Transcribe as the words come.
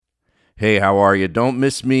Hey, how are you? Don't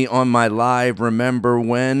miss me on my live Remember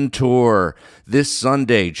When tour. This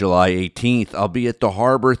Sunday, July 18th, I'll be at the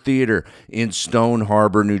Harbor Theater in Stone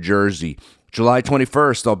Harbor, New Jersey. July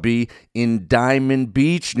 21st, I'll be in Diamond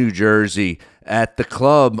Beach, New Jersey at the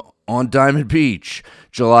club on Diamond Beach.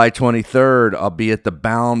 July 23rd, I'll be at the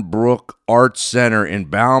Bound Brook Arts Center in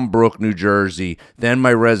Bound Brook, New Jersey. Then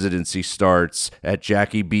my residency starts at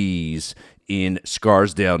Jackie B's in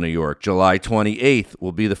Scarsdale, New York. July 28th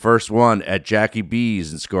will be the first one at Jackie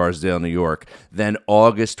B's in Scarsdale, New York. Then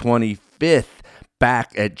August 25th,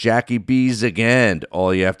 back at Jackie B's again.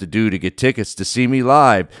 All you have to do to get tickets to see me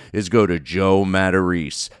live is go to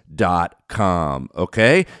joematarese.com,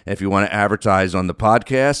 okay? If you want to advertise on the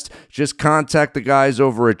podcast, just contact the guys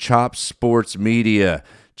over at Chop Sports Media.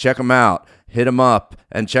 Check them out, hit them up,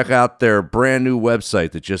 and check out their brand new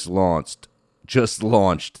website that just launched.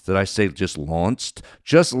 Did I say just launched?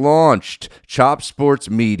 Just launched.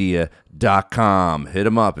 ChopSportsMedia.com. Hit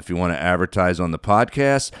them up if you want to advertise on the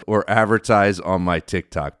podcast or advertise on my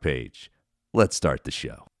TikTok page. Let's start the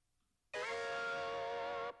show.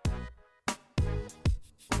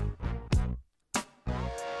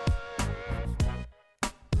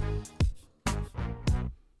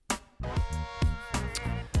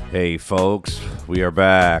 Hey, folks, we are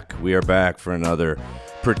back. We are back for another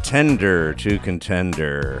Pretender to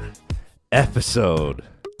Contender episode.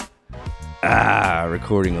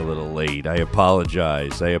 Recording a little late. I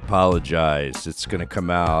apologize. It's going to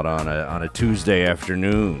come out on a Tuesday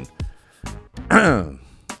afternoon.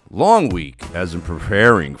 Long week as I'm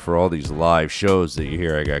preparing for all these live shows that you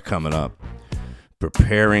hear I got coming up.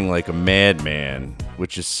 Preparing like a madman,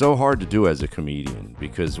 which is so hard to do as a comedian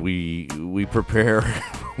because we prepare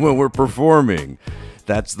when we're performing.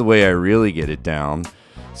 That's the way I really get it down.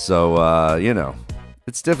 So,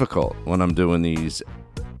 it's difficult when I'm doing these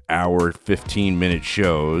hour, 15-minute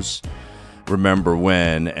shows, Remember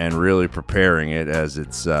When, and really preparing it as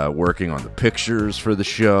it's working on the pictures for the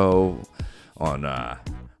show, on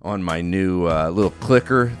my new little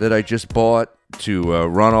clicker that I just bought to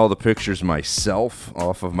run all the pictures myself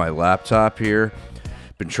off of my laptop here.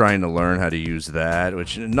 Been trying to learn how to use that,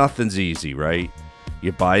 which nothing's easy, right?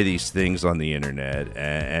 You buy these things on the internet,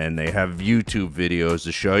 and they have YouTube videos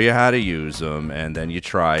to show you how to use them, and then you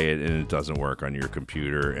try it, and it doesn't work on your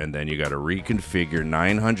computer, and then you got to reconfigure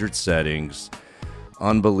 900 settings.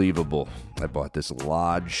 Unbelievable. I bought this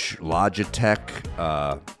Logitech.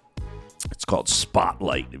 It's called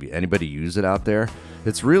Spotlight. Anybody use it out there?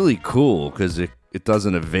 It's really cool because it does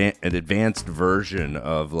an advanced version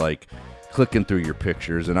of like clicking through your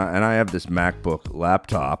pictures, and I have this MacBook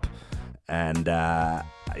laptop. And, I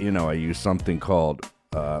use something called,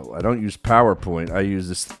 I don't use PowerPoint. I use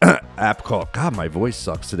this app called, God, my voice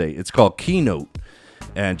sucks today. It's called Keynote.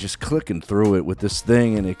 And just clicking through it with this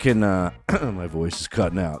thing, and it can, my voice is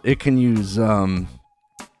cutting out. It can use,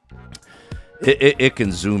 it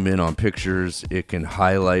can zoom in on pictures. It can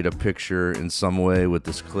highlight a picture in some way with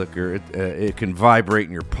this clicker. It can vibrate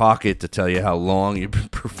in your pocket to tell you how long you've been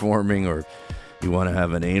performing, or you want to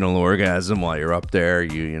have an anal orgasm while you're up there,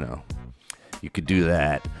 you could do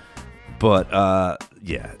that. But,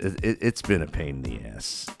 it's been a pain in the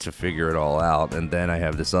ass to figure it all out. And then I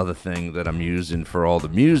have this other thing that I'm using for all the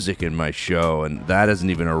music in my show, and that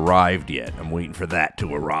hasn't even arrived yet. I'm waiting for that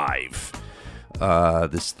to arrive.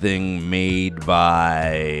 This thing made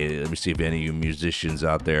by, let me see if any of you musicians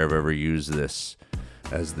out there have ever used this,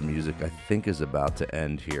 as the music I think is about to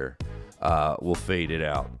end here. We'll fade it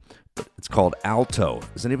out. But it's called Alto.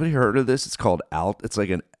 Has anybody heard of this? It's called Alto. It's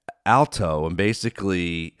like an Alto, and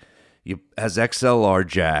basically it has XLR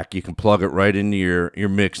jack. You can plug it right into your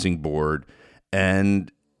mixing board,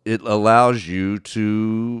 and it allows you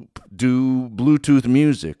to do Bluetooth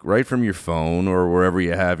music right from your phone or wherever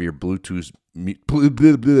you have your Bluetooth music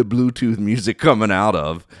coming out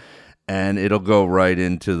of, and it'll go right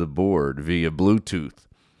into the board via Bluetooth.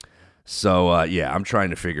 So, I'm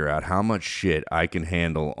trying to figure out how much shit I can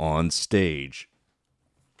handle on stage,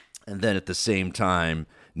 and then at the same time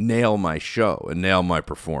nail my show and nail my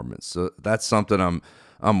performance. So that's something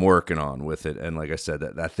I'm working on with it. And like I said,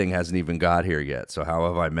 that thing hasn't even got here yet. So how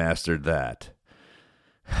have I mastered that?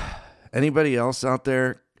 Anybody else out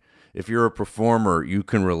there? If you're a performer, you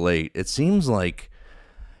can relate. It seems like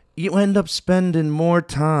you end up spending more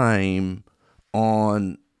time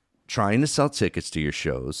on trying to sell tickets to your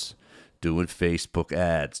shows, doing Facebook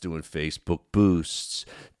ads, doing Facebook boosts,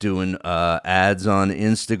 doing ads on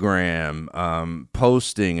Instagram,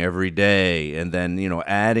 posting every day, and then,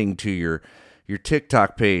 adding to your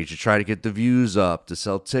TikTok page to try to get the views up to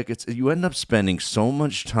sell tickets. You end up spending so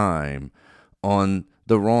much time on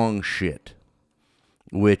the wrong shit.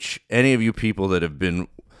 which any of you people that have been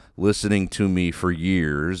listening to me for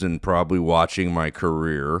years and probably watching my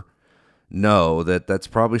career know that that's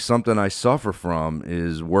probably something I suffer from,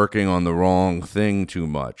 is working on the wrong thing too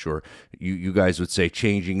much, or you guys would say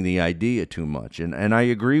changing the idea too much. And I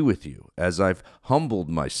agree with you. As I've humbled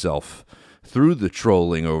myself through the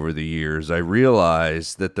trolling over the years, I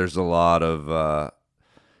realize that there's a lot of,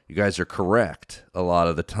 you guys are correct a lot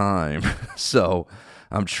of the time. So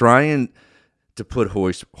I'm trying to put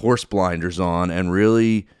horse blinders on and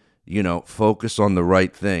really, focus on the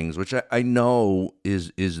right things, which I know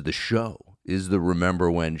is the show, is the Remember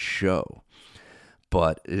When show.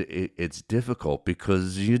 But it's difficult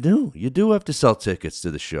because you do have to sell tickets to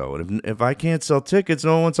the show. And if I can't sell tickets,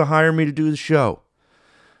 no one wants to hire me to do the show.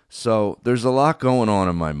 So there's a lot going on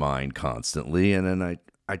in my mind constantly, and then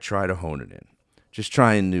I try to hone it in. Just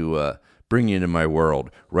trying to bring you into my world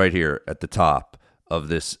right here at the top of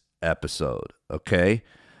this episode, okay?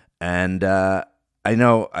 And I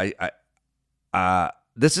know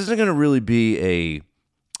this isn't going to really be a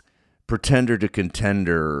pretender to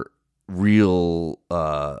contender real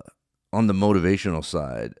on the motivational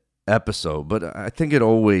side episode, but I think it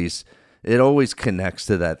always connects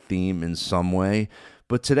to that theme in some way.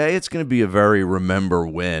 But today it's going to be a very Remember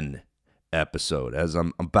When episode, as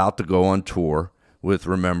I'm about to go on tour with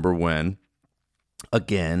Remember When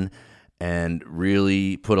again and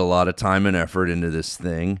really put a lot of time and effort into this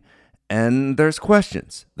thing. And there's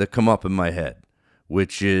questions that come up in my head,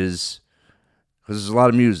 which is, because there's a lot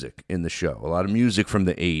of music in the show, a lot of music from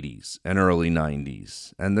the 80s and early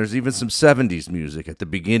 90s. And there's even some 70s music at the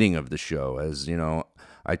beginning of the show, as,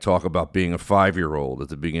 I talk about being a 5-year-old at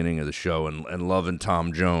the beginning of the show and loving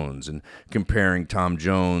Tom Jones and comparing Tom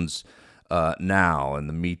Jones now and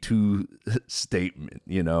the Me Too statement,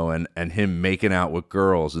 and him making out with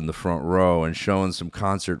girls in the front row and showing some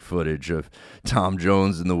concert footage of Tom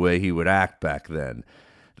Jones and the way he would act back then.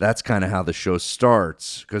 That's kind of how the show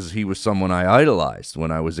starts, because he was someone I idolized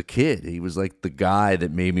when I was a kid. He was like the guy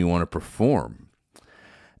that made me want to perform.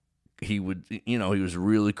 He would, he was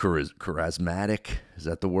really charismatic. Is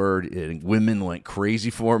that the word? And women went crazy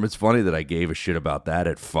for him. It's funny that I gave a shit about that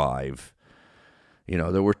at 5.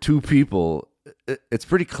 There were 2 people. It's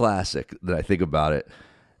pretty classic that I think about it,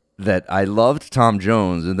 that I loved Tom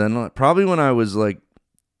Jones. And then probably when I was like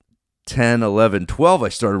 10, 11, 12, I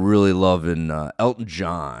started really loving Elton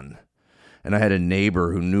John. And I had a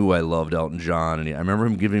neighbor who knew I loved Elton John. And I remember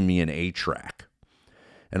him giving me an 8-track.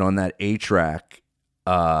 And on that 8-track,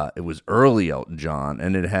 it was early Elton John,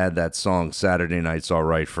 and it had that song, Saturday Night's All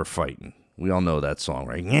Right for Fighting. We all know that song,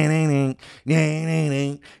 right?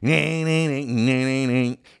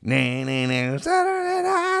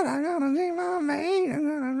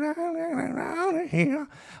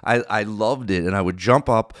 I loved it, and I would jump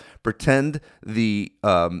up, pretend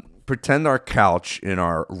our couch in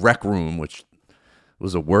our rec room, which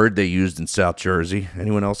was a word they used in South Jersey.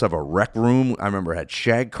 Anyone else have a rec room? I remember it had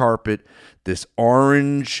shag carpet, this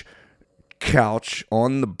orange couch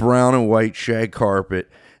on the brown and white shag carpet.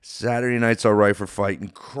 Saturday Night's All Right for Fighting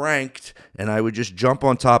cranked, and I would just jump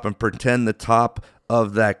on top and pretend the top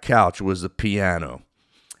of that couch was the piano.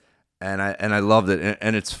 And I loved it.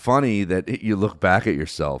 And it's funny that you look back at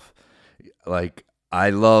yourself. Like, I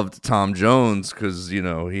loved Tom Jones because, he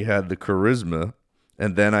had the charisma.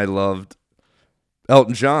 And then I loved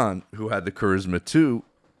Elton John, who had the charisma too.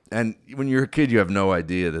 And when you're a kid, you have no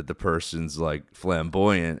idea that the person's like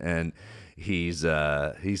flamboyant and he's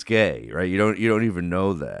gay, right? You don't even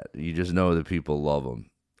know that. You just know that people love him.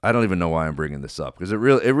 I don't even know why I'm bringing this up, because it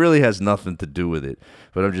really has nothing to do with it.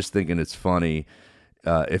 But I'm just thinking it's funny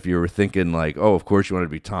if you were thinking like, oh, of course you want to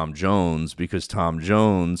be Tom Jones because Tom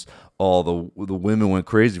Jones, all the women went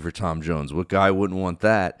crazy for Tom Jones. What guy wouldn't want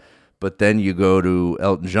that? But then you go to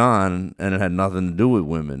Elton John, and it had nothing to do with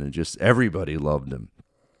women, and just everybody loved him.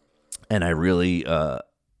 And I really,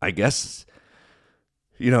 I guess,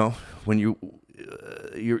 when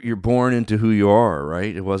you're born into who you are,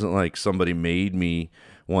 right? It wasn't like somebody made me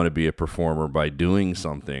want to be a performer by doing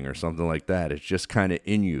something or something like that. It's just kind of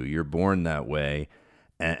in you. You're born that way,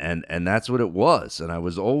 and that's what it was. And I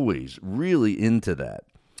was always really into that.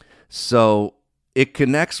 So it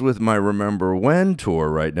connects with my Remember When tour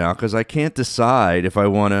right now, because I can't decide if I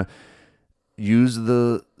want to use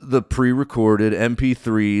the pre-recorded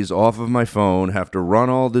MP3s off of my phone, have to run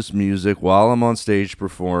all this music while I'm on stage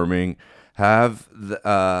performing, have the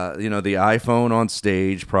iPhone on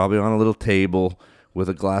stage, probably on a little table with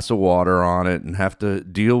a glass of water on it, and have to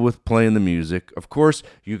deal with playing the music. Of course,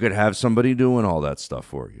 you could have somebody doing all that stuff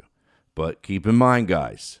for you. But keep in mind,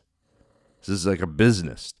 guys, this is like a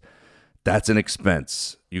business. That's an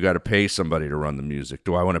expense. You got to pay somebody to run the music.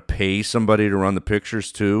 Do I want to pay somebody to run the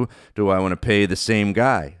pictures too? Do I want to pay the same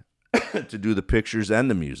guy to do the pictures and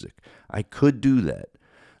the music? I could do that.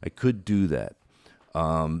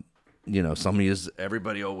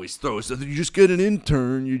 Everybody always throws, you just get an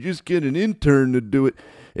intern. You just get an intern to do it.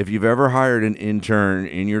 If you've ever hired an intern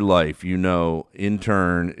in your life, you know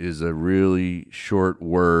intern is a really short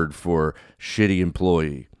word for shitty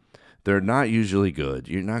employee. They're not usually good.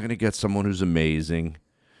 You're not going to get someone who's amazing.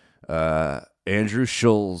 Andrew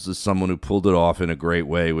Schulz is someone who pulled it off in a great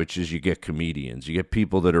way, which is you get comedians. You get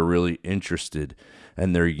people that are really interested,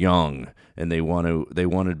 and they're young, and they want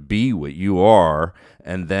to be what you are,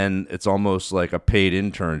 and then it's almost like a paid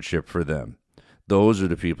internship for them. Those are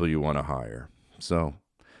the people you want to hire. So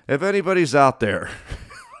if anybody's out there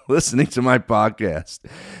listening to my podcast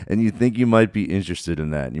and you think you might be interested in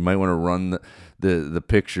that, you might want to run the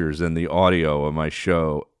pictures and the audio of my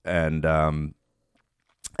show and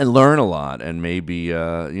learn a lot, and maybe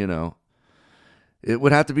it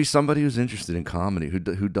would have to be somebody who's interested in comedy, who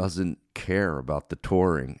doesn't care about the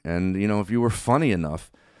touring. And if you were funny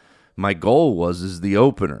enough, my goal is the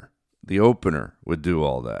opener would do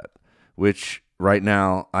all that, which right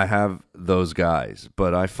now I have those guys,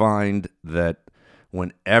 but I find that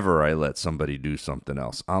whenever I let somebody do something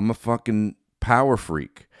else, I'm a fucking power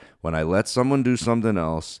freak. When I let someone do something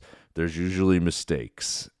else, there's usually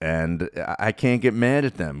mistakes, and I can't get mad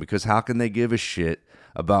at them, because how can they give a shit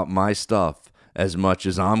about my stuff as much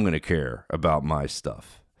as I'm going to care about my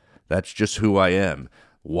stuff? That's just who I am.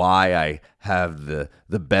 Why I have the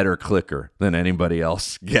better clicker than anybody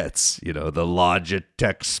else gets, the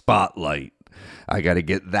Logitech Spotlight. I got to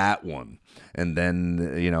get that one. And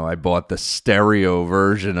then, I bought the stereo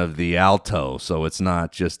version of the Alto, so it's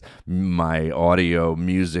not just my audio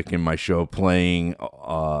music in my show playing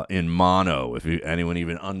in mono, if anyone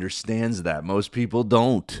even understands that. Most people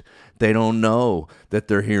don't. They don't know that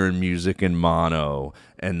they're hearing music in mono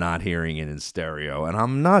and not hearing it in stereo. And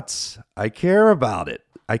I'm nuts. I care about it.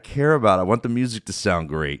 I want the music to sound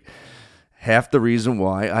great. Half the reason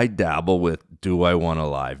why I dabble with, do I want a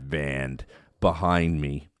live band behind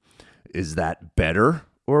me? Is that better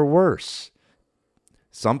or worse?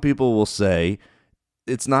 Some people will say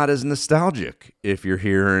it's not as nostalgic if you're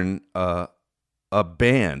hearing a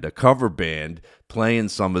band, a cover band, playing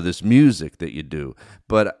some of this music that you do.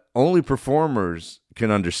 But only performers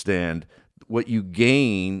can understand what you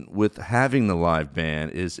gain with having the live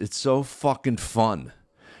band is it's so fucking fun.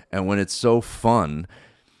 And when it's so fun,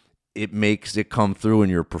 it makes it come through in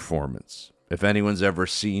your performance. If anyone's ever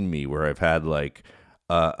seen me where I've had like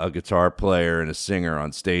a guitar player and a singer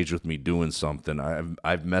on stage with me doing something,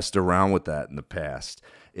 I've messed around with that in the past.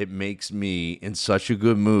 It makes me in such a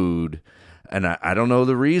good mood, and I don't know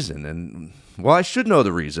the reason. And well, I should know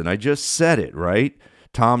the reason. I just said it, right?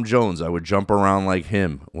 Tom Jones, I would jump around like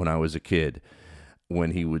him when I was a kid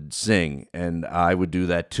when he would sing, and I would do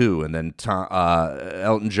that too. And then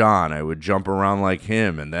Elton John, I would jump around like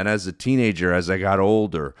him. And then as a teenager, as I got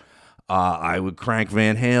older, I would crank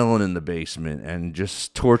Van Halen in the basement and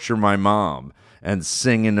just torture my mom and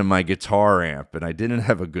sing into my guitar amp. And I didn't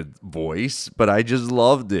have a good voice, but I just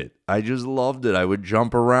loved it. I would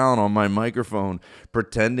jump around on my microphone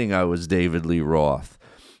pretending I was David Lee Roth,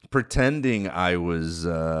 pretending I was,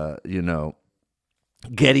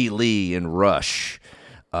 Geddy Lee and Rush,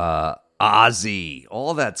 Ozzy,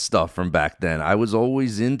 all that stuff from back then. I was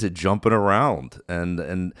always into jumping around,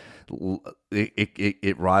 and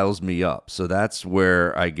it riles me up. So that's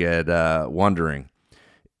where I get wondering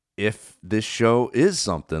if this show is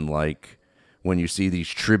something like when you see these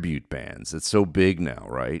tribute bands. It's so big now,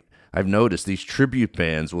 right? I've noticed these tribute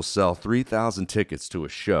bands will sell 3,000 tickets to a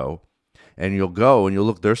show, and you'll go and you'll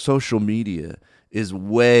look, their social media is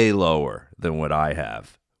way lower than what I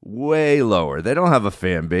have. Way lower. They don't have a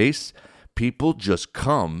fan base. People just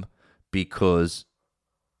come because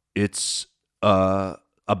it's a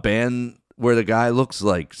band where the guy looks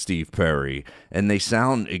like Steve Perry and they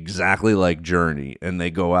sound exactly like Journey, and they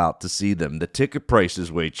go out to see them. The ticket price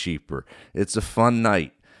is way cheaper. It's a fun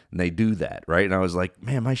night, and they do that, right? And I was like,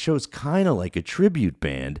 man, my show's kind of like a tribute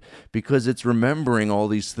band because it's remembering all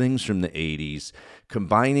these things from the 80s,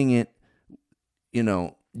 combining it,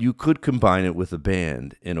 you could combine it with a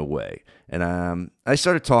band in a way. And I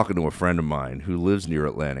started talking to a friend of mine who lives near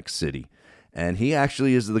Atlantic City, and he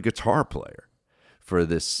actually is the guitar player for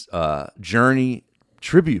this Journey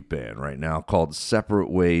tribute band right now called Separate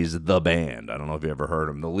Ways, the Band. I don't know if you ever heard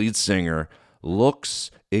him. The lead singer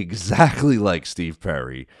looks exactly like Steve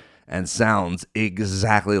Perry and sounds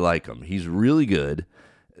exactly like him. He's really good.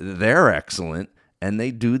 They're excellent, and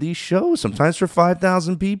they do these shows sometimes for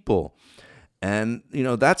 5,000 people. And,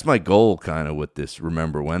 that's my goal kind of with this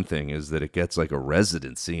Remember When thing, is that it gets like a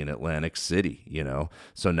residency in Atlantic City,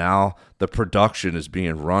 So now the production is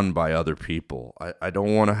being run by other people. I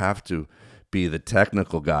don't want to have to be the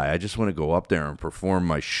technical guy. I just want to go up there and perform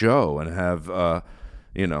my show and have,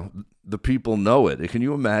 the people know it. Can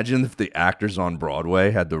you imagine if the actors on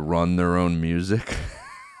Broadway had to run their own music?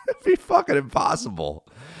 It'd be fucking impossible.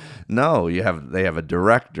 No, they have a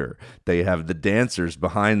director. They have the dancers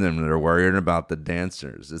behind them that are worrying about the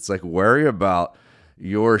dancers. It's like, worry about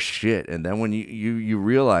your shit. And then when you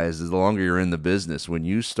realize, the longer you're in the business, when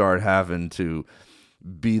you start having to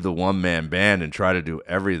be the one-man band and try to do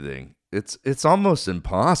everything, it's almost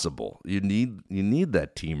impossible. You need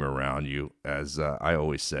that team around you, as I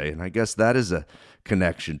always say. And I guess that is a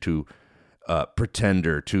connection to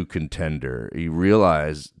pretender to contender. You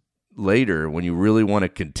realize later, when you really want to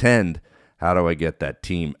contend, how do I get that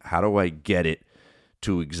team? How do I get it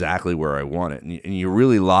to exactly where I want it? And you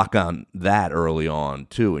really lock on that early on,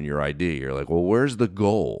 too, in your idea. You're like, well, where's the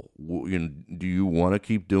goal? Do you want to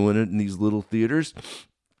keep doing it in these little theaters?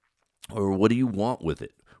 Or what do you want with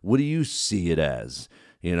it? What do you see it as?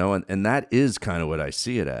 And that is kind of what I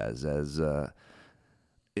see it as like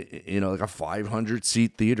a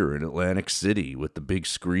 500-seat theater in Atlantic City with the big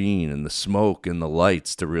screen and the smoke and the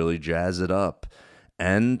lights to really jazz it up.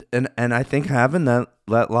 And I think having that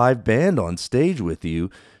live band on stage with you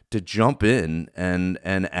to jump in and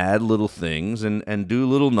add little things and do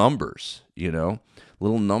little numbers,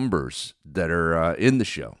 little numbers that are in the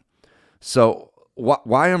show. So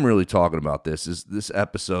why I'm really talking about this is this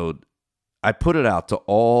episode, I put it out to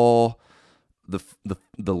all the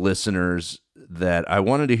listeners that I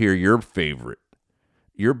wanted to hear your favorite,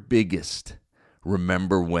 your biggest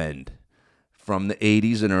Remember When from the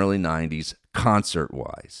 80s and early 90s,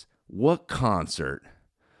 concert-wise. What concert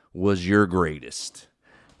was your greatest?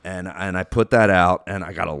 And I put that out, and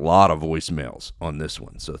I got a lot of voicemails on this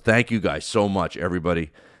one. So thank you guys so much,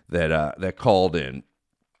 everybody that called in.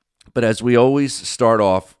 But as we always start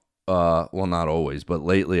off, well, not always, but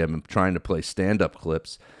lately I'm trying to play stand-up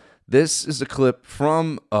clips. This is a clip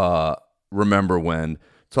from Remember When,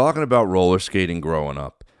 talking about roller skating growing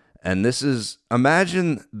up. And this is,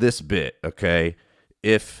 imagine this bit, okay?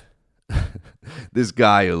 If this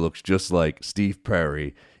guy who looks just like Steve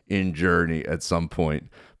Perry in Journey at some point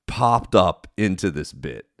popped up into this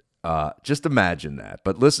bit. Just imagine that.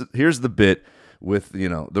 But listen, here's the bit with,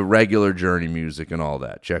 the regular Journey music and all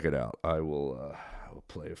that. Check it out. I will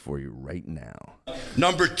play it for you right now.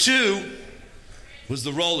 Number 2 was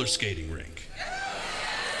the roller skating rink.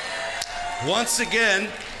 Once again,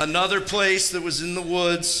 another place that was in the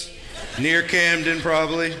woods, near Camden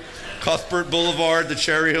probably, Cuthbert Boulevard, the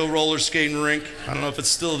Cherry Hill roller skating rink. I don't know if it's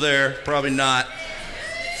still there, probably not.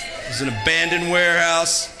 It was an abandoned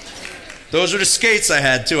warehouse. Those were the skates I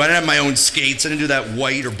had too. I didn't have my own skates. I didn't do that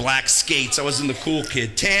white or black skates. I wasn't the cool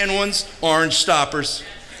kid. Tan ones, orange stoppers.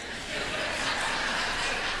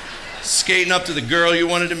 Skating up to the girl you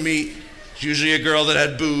wanted to meet. It's usually a girl that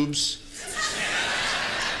had boobs.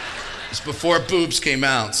 It's before boobs came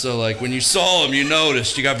out, so like when you saw them, you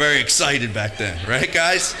noticed. You got very excited back then, right,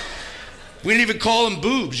 guys? We didn't even call them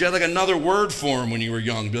boobs. You had like another word for them when you were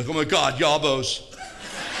young. You'd be like, oh my God, yabos.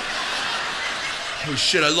 Oh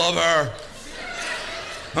shit, I love her.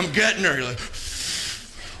 I'm getting her. You're like,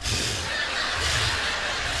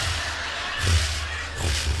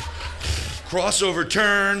 crossover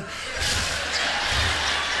turn.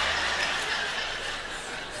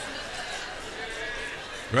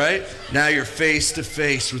 Right? Now you're face to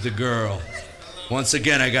face with a girl. Once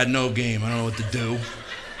again, I got no game. I don't know what to do.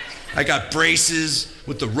 I got braces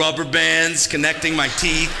with the rubber bands connecting my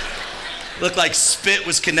teeth. Looked like spit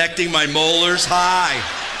was connecting my molars. Hi.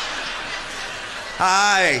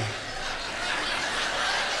 Hi.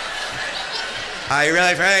 Are you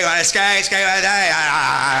really want to skate? Skate with me?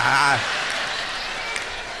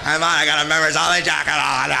 Come on, I got a members only jacket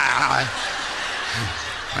on.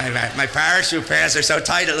 My parachute pants are so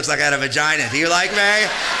tight it looks like I had a vagina. Do you like me?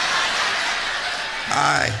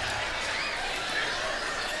 Hi.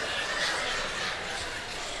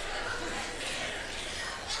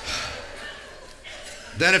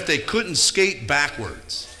 Then if they couldn't skate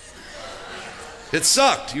backwards, it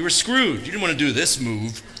sucked. You were screwed. You didn't want to do this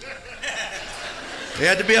move. They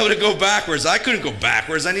had to be able to go backwards. I couldn't go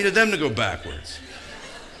backwards. I needed them to go backwards.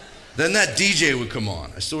 Then that DJ would come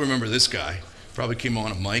on. I still remember this guy. Probably came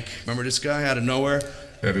on a mic. Remember this guy out of nowhere?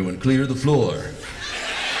 Everyone clear the floor.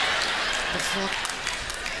 The fuck?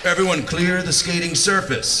 Everyone clear the skating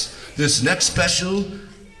surface. This next special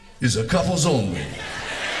is a couples only.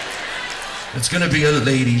 It's gonna be a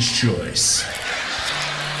lady's choice.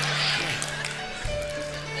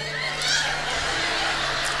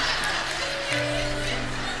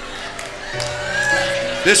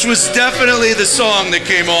 This was definitely the song that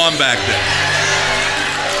came on back then.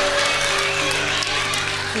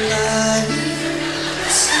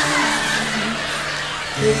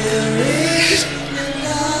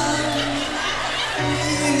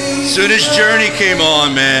 As soon as Journey came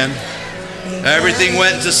on, man, everything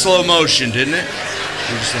went into slow motion, didn't it?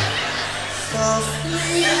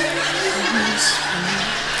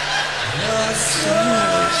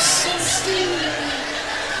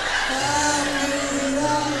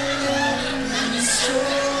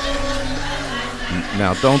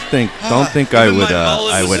 Now, don't think I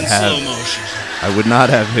would not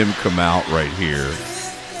have him come out right here.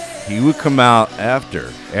 He would come out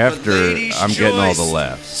after I'm getting all the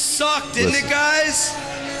laughs. Sucked, didn't it, guys?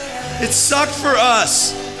 It sucked for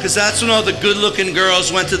us, because that's when all the good-looking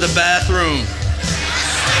girls went to the bathroom.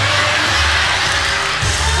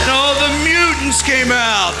 And all the mutants came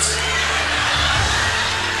out.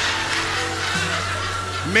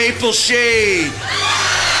 Maple Shade,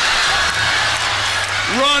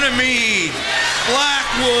 Runnymede,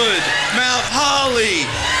 Blackwood, Mount Holly.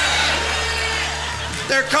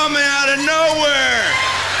 They're coming out of nowhere.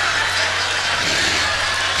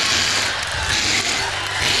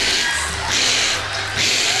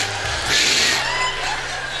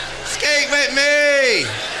 Skate with me.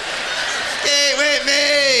 Skate with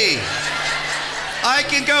me. I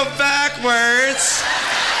can go backwards.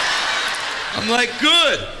 I'm like,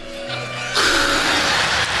 good.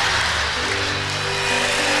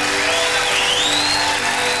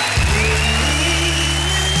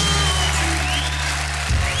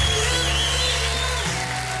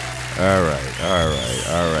 All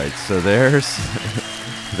right. So there's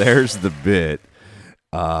the bit.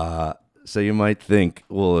 So you might think,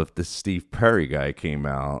 well, if the Steve Perry guy came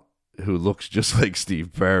out, who looks just like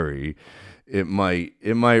Steve Perry, it might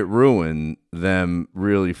ruin them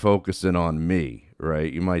really focusing on me,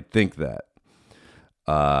 right? You might think that.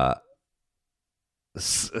 And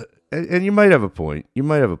you might have a point.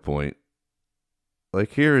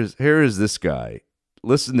 Like here is this guy.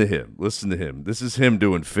 Listen to him. This is him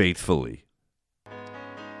doing Faithfully.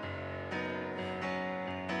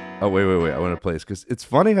 Oh, wait. I want to play this because it's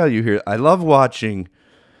funny how you hear. I love watching.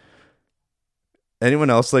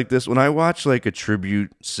 Anyone else like this? When I watch like a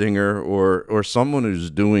tribute singer or someone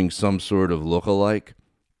who's doing some sort of lookalike,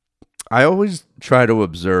 I always try to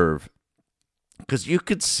observe, because you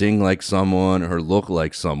could sing like someone or look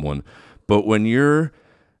like someone, but when you're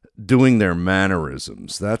doing their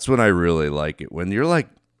mannerisms, that's when I really like it. When you're like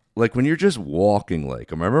when you're just walking like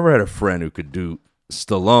them. I remember I had a friend who could do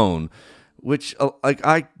Stallone, which like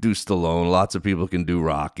I do Stallone. Lots of people can do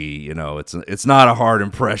Rocky. You know, it's not a hard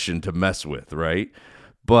impression to mess with, right?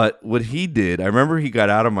 But what he did, I remember he got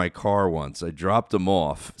out of my car once. I dropped him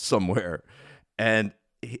off somewhere, and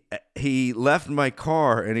he left my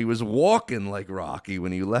car, and he was walking like Rocky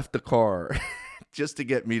when he left the car just to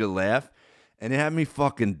get me to laugh. And it had me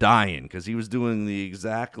fucking dying because he was doing the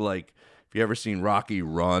exact, like, if you ever seen Rocky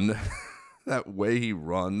run, that way he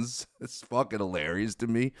runs, it's fucking hilarious to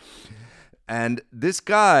me. And this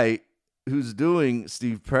guy who's doing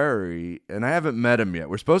Steve Perry, and I haven't met him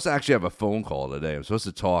yet. We're supposed to actually have a phone call today. I'm supposed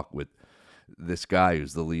to talk with this guy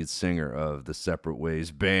who's the lead singer of the Separate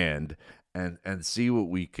Ways band and see what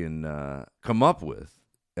we can come up with.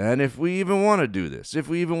 And if we even want to do this, if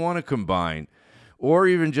we even want to combine, or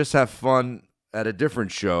even just have fun at a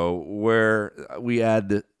different show where we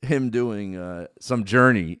add him doing some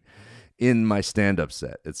Journey in my stand-up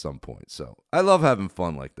set at some point. So I love having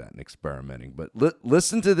fun like that and experimenting. But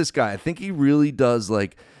listen to this guy. I think he really does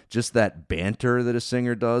like just that banter that a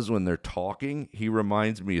singer does when they're talking. He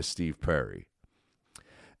reminds me of Steve Perry.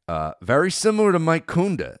 Very similar to Mike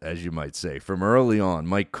Kunda, as you might say, from early on.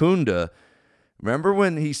 Mike Kunda, remember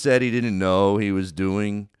when he said he didn't know he was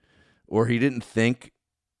doing, or he didn't think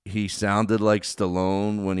he sounded like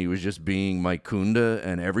Stallone when he was just being Mike Kunda,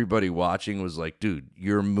 and everybody watching was like, dude,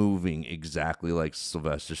 you're moving exactly like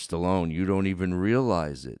Sylvester Stallone. You don't even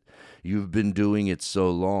realize it. You've been doing it so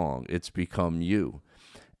long. It's become you.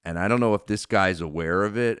 And I don't know if this guy's aware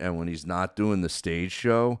of it, and when he's not doing the stage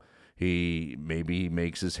show, he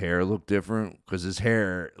makes his hair look different, because his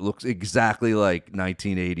hair looks exactly like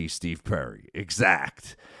 1980 Steve Perry.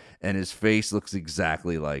 Exact. And his face looks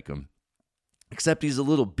exactly like him. Except he's a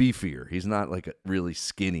little beefier. He's not like really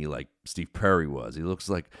skinny like Steve Perry was. He looks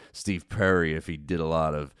like Steve Perry if he did a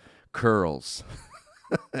lot of curls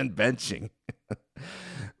and benching.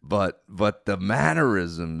 But the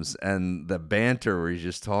mannerisms and the banter where he's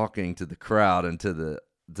just talking to the crowd and to the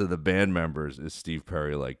band members is Steve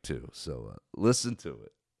Perry like too. So listen to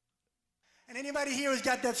it. And anybody here who's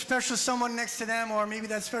got that special someone next to them, or maybe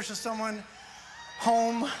that special someone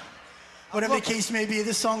home, whatever the case may be.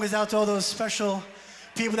 This song goes out to all those special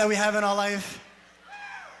people that we have in our life,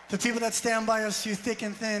 the people that stand by us through thick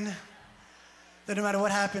and thin, that no matter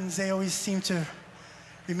what happens, they always seem to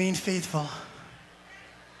remain faithful.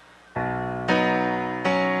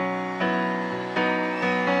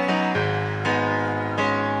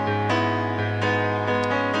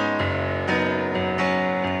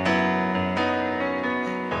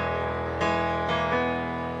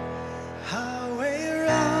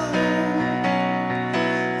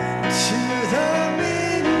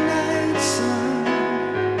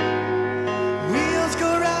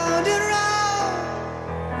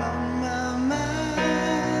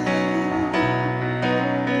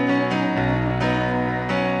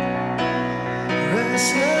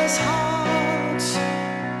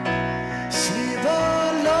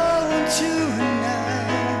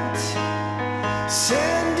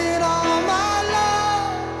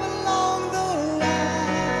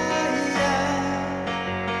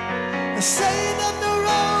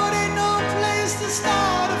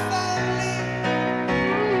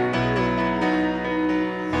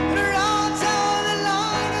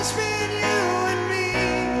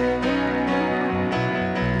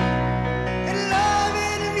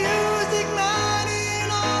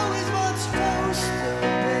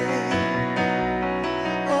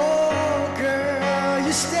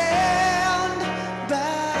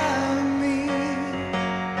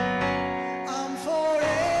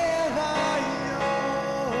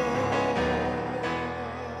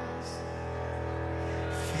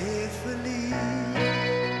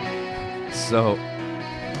 So,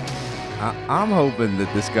 I'm hoping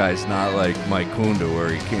that this guy's not like Mike Kunda, where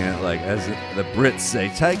he can't, like, as the Brits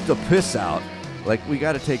say, take the piss out. Like, we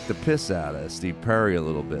got to take the piss out of Steve Perry a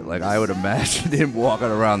little bit. Like, I would imagine him walking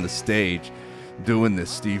around the stage doing this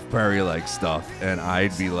Steve Perry-like stuff, and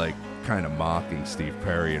I'd be, like, kind of mocking Steve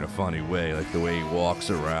Perry in a funny way, like the way he walks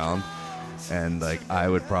around. And, like, I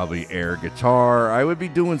would probably air guitar. I would be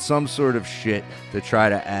doing some sort of shit to try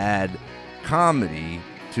to add comedy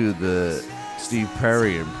to the Steve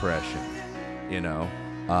Perry impression, you know.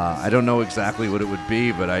 I don't know exactly what it would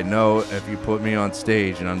be, but I know if you put me on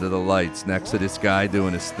stage and under the lights next to this guy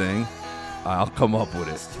doing his thing, I'll come up with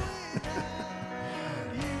it.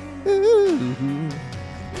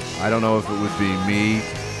 I don't know if it would be me,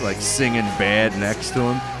 like, singing bad next to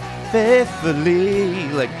him, faithfully,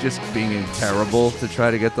 like just being terrible to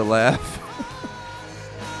try to get the laugh.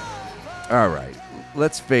 All right.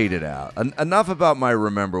 Let's fade it out. Enough about my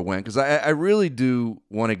Remember When, because I really do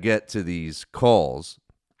want to get to these calls,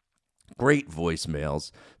 great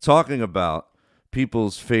voicemails, talking about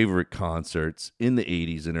people's favorite concerts in the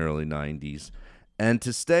 80s and early 90s. And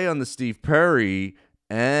to stay on the Steve Perry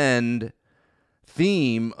and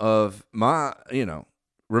theme of my,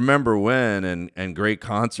 Remember When and great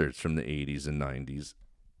concerts from the 80s and 90s,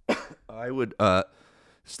 I would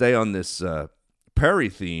stay on this Perry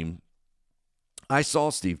theme. I saw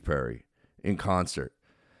Steve Perry in concert,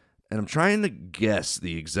 and I'm trying to guess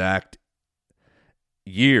the exact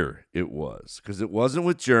year it was, because it wasn't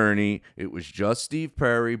with Journey. It was just Steve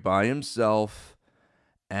Perry by himself,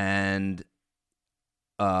 and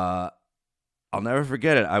I'll never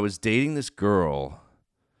forget it. I was dating this girl,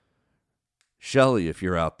 Shelly, if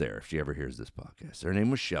you're out there, if she ever hears this podcast. Her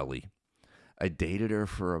name was Shelly. I dated her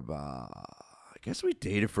for about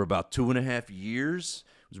 2.5 years.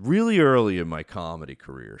 It was really early in my comedy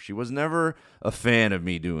career. She was never a fan of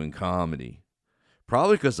me doing comedy.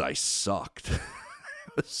 Probably because I sucked. It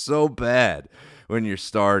was so bad when you're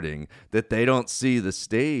starting that they don't see the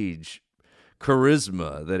stage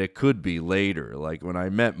charisma that it could be later. Like when I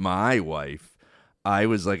met my wife, I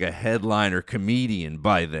was like a headliner comedian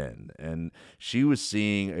by then, and she was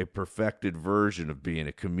seeing a perfected version of being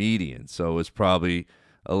a comedian. So it was probably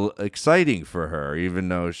exciting for her, even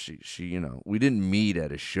though she we didn't meet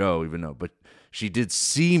at a show, but she did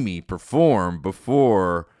see me perform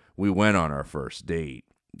before we went on our first date.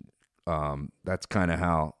 That's kind of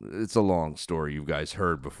how, it's a long story. You guys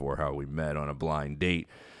heard before how we met on a blind date.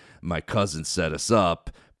 My cousin set us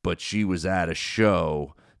up, but she was at a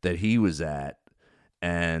show that he was at,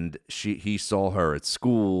 and he saw her at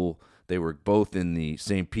school. They were both in the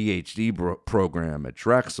same PhD program at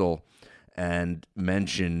Drexel, and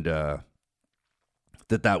mentioned that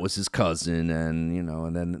was his cousin, and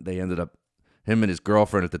and then they ended up, him and his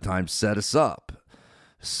girlfriend at the time set us up.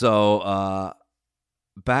 So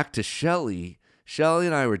back to Shelly. Shelly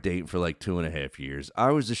and I were dating for like 2.5 years.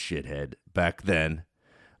 I was a shithead back then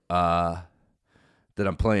that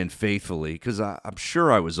I'm playing faithfully, because I'm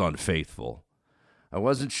sure I was unfaithful. I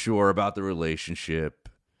wasn't sure about the relationship.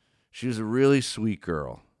 She was a really sweet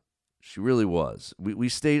girl. She really was. We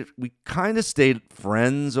kind of stayed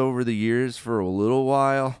friends over the years for a little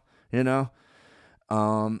while, you know.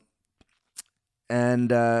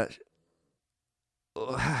 And how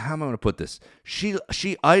am I going to put this?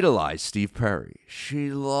 She idolized Steve Perry.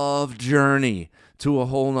 She loved Journey to a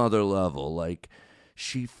whole nother level. Like,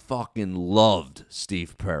 she fucking loved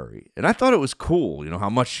Steve Perry. And I thought it was cool, how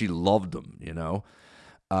much she loved him,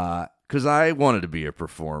 because I wanted to be a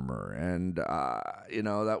performer. And,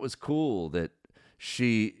 that was cool that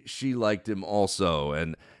she liked him also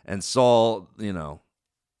and saw,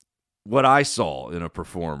 what I saw in a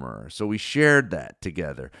performer. So we shared that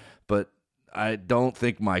together. But I don't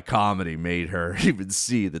think my comedy made her even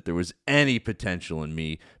see that there was any potential in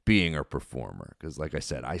me being a performer. Because, like I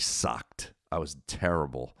said, I sucked. I was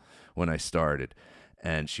terrible when I started.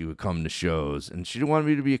 And she would come to shows, and she didn't want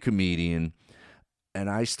me to be a comedian. And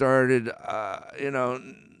I started,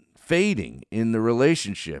 fading in the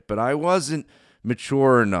relationship. But I wasn't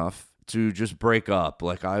mature enough to just break up.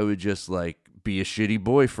 Like, I would just, be a shitty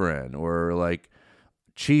boyfriend or,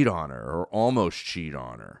 cheat on her or almost cheat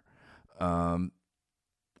on her.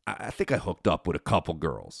 I think I hooked up with a couple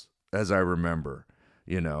girls, as I remember,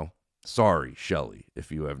 Sorry, Shelly,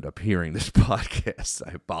 if you end up hearing this podcast,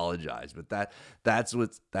 I apologize. But that's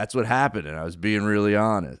what happened, and I was being really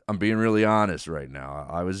honest. I'm being really honest right now.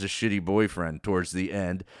 I was a shitty boyfriend towards the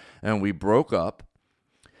end, and we broke up,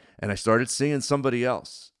 and I started seeing somebody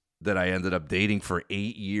else that I ended up dating for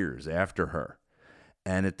 8 years after her.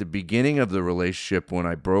 And at the beginning of the relationship, when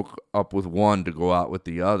I broke up with one to go out with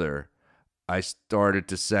the other, I started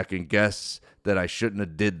to second guess that I shouldn't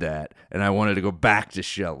have did that, and I wanted to go back to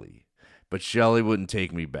Shelly. But Shelly wouldn't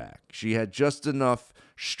take me back. She had just enough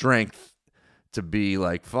strength to be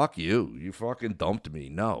like, fuck you. You fucking dumped me.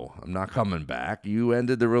 No, I'm not coming back. You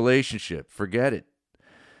ended the relationship. Forget it.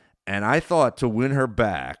 And I thought to win her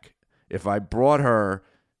back, if I brought her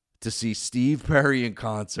to see Steve Perry in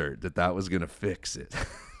concert, that was going to fix it.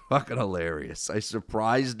 Fucking hilarious. I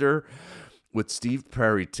surprised her with Steve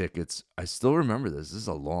Perry tickets. I still remember this. This is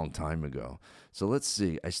a long time ago. So let's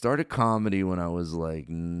see. I started comedy when I was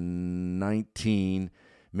 19.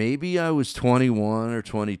 Maybe I was 21 or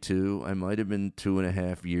 22. I might have been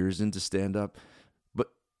 2.5 years into stand-up.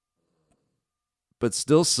 But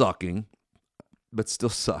still sucking.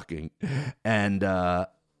 And I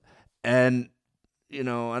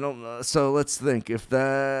don't know. So let's think. If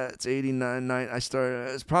that's 89, I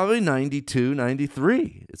started, it's probably 92,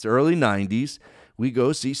 93. It's early 90s. We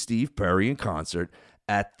go see Steve Perry in concert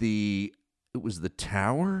at it was the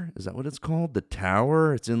Tower? Is that what it's called? The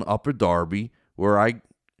Tower? It's in Upper Darby, where I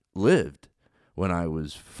lived when I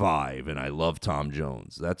was 5, and I love Tom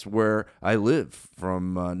Jones. That's where I lived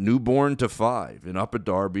from newborn to 5 in Upper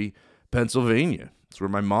Darby, Pennsylvania. That's where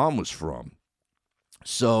my mom was from.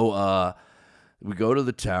 So, we go to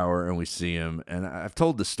the Tower and we see him, and I've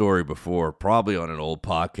told the story before, probably on an old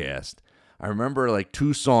podcast. I remember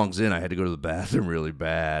 2 songs in, I had to go to the bathroom really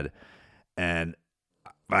bad, and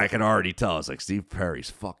I can already tell. It's like, Steve Perry's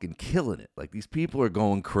fucking killing it. Like, these people are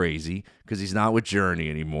going crazy because he's not with Journey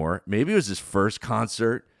anymore. Maybe it was his first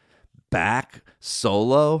concert back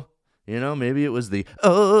solo. Maybe it was the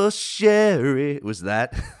Oh Sherry. It was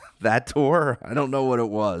that tour. I don't know what it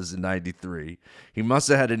was in 93. He must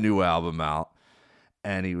have had a new album out,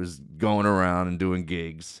 and he was going around and doing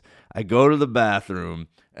gigs. I go to the bathroom,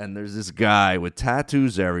 and there's this guy with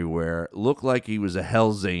tattoos everywhere. Looked like he was a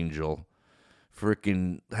Hell's Angel. Looked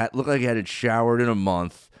like he hadn't showered in a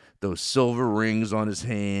month. Those silver rings on his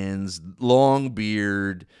hands, long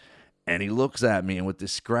beard. And he looks at me, and with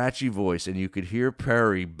this scratchy voice, and you could hear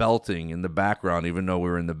Perry belting in the background, even though we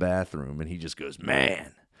were in the bathroom. And he just goes,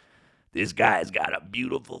 "Man, this guy's got a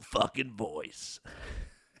beautiful fucking voice."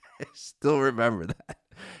 I still remember that.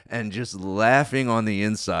 And just laughing on the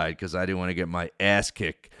inside because I didn't want to get my ass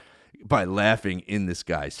kicked by laughing in this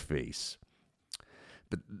guy's face.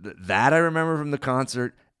 But that I remember from the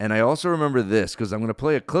concert. And I also remember this because I'm going to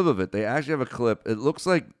play a clip of it. They actually have a clip. It looks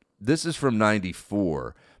like this is from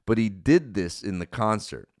 94, but he did this in the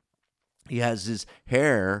concert. He has his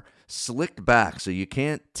hair slicked back, so you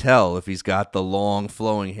can't tell if he's got the long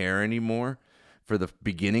flowing hair anymore for the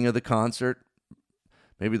beginning of the concert.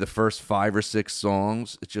 Maybe the first 5 or 6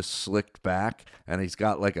 songs, it's just slicked back, and he's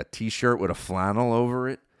got a T-shirt with a flannel over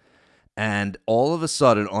it. And all of a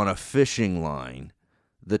sudden, on a fishing line,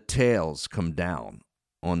 the tails come down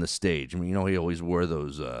on the stage. I mean, he always wore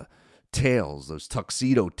those tails, those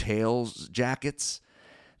tuxedo tails jackets.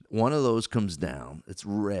 One of those comes down. It's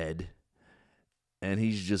red, and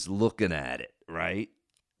he's just looking at it, right?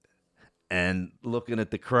 And looking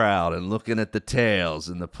at the crowd and looking at the tails,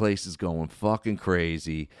 and the place is going fucking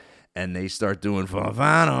crazy. and they start doing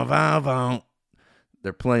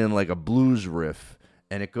they're playing like a blues riff,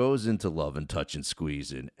 and it goes into Love and Touch and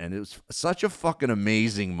Squeezing, and it was such a fucking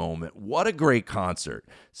amazing moment. What a great concert.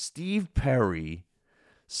 Steve Perry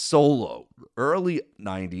solo, early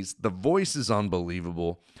 90s. The voice is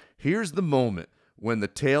unbelievable. Here's the moment when the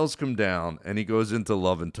tails come down and he goes into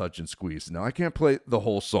Love and Touch and Squeeze. Now, I can't play the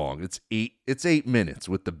whole song. It's 8 minutes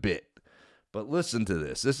with the bit. But listen to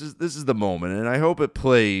this. This is the moment, and I hope it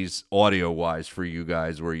plays audio-wise for you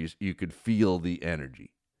guys where you could feel the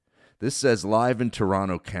energy. This says live in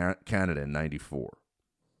Toronto, Canada in 94.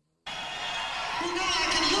 Well, now I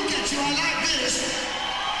can look at you. I like this.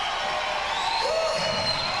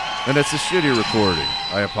 And it's a shitty recording.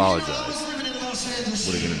 I apologize. I was living in Los Angeles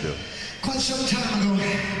What are you going to do? quite some time ago.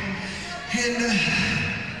 And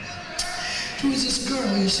there was this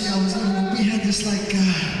girl, you see, I was living with. We had this, like,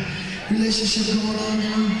 relationship going on, you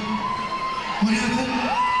know. What happened?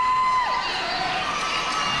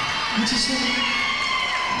 What'd you say?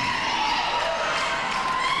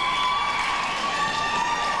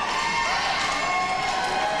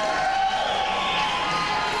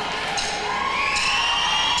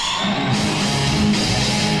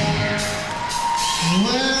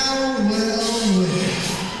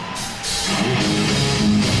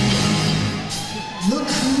 Look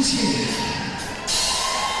who's here.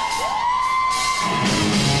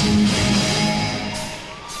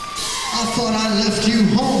 I thought I left you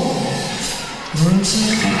home. You know what I'm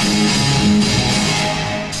saying?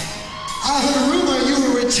 I heard a rumor you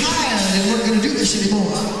were retired and weren't going to do this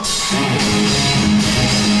anymore.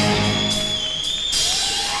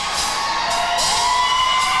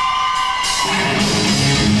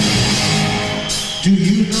 Do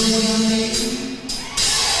you know what I mean?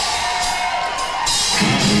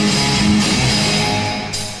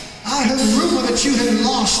 I heard a rumor that you had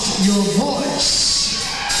lost your voice.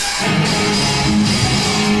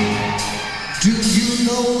 Do you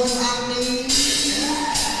know what I mean?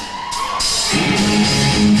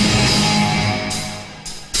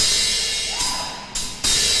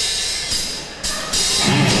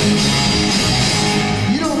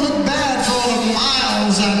 You don't look bad for all the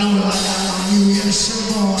miles I know I got on you, yes,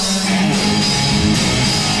 boy.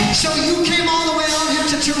 So you came all the way out here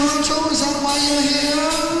to Toronto, is that why you're here?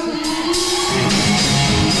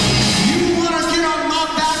 You want to get on my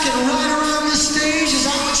back and ride around this stage, is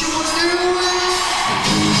that what you want to do?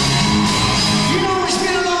 You know, it's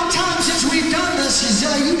been a long time since we've done this,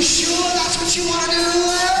 are you sure that's what you want to do?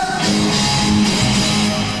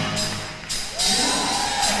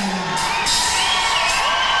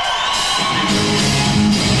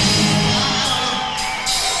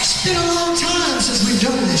 It's been a long time since we've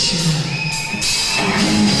done this, you know.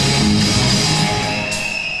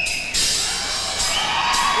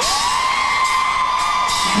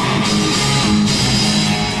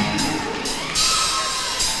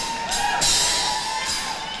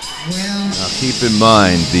 Well, Now keep in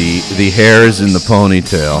mind the hair's in the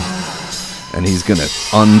ponytail, and he's gonna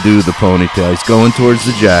undo the ponytail. He's going towards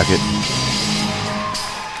the jacket.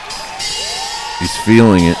 He's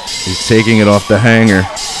feeling it. He's taking it off the hanger.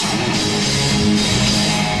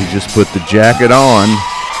 He just put the jacket on.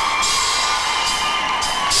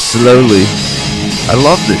 Slowly. I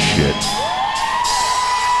love this shit.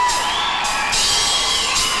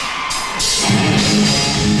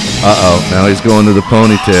 Uh-oh, now he's going to the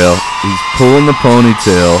ponytail. He's pulling the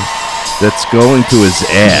ponytail that's going to his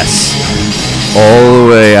ass all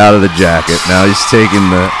the way out of the jacket. Now he's taking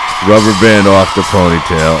the rubber band off the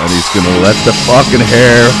ponytail, and he's going to let the fucking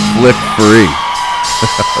hair flip free.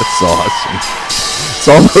 That's awesome. It's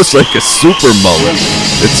almost like a super mullet.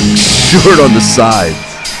 It's short on the sides.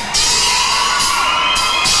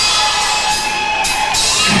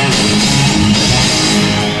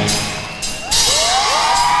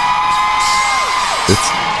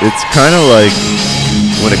 It's kind of like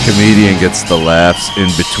when a comedian gets the laughs in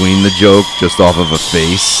between the joke just off of a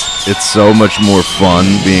face. It's so much more fun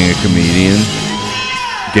being a comedian,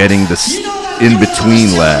 getting the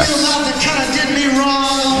in-between laughs.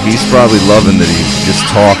 He's probably loving that he's just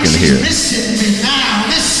talking here.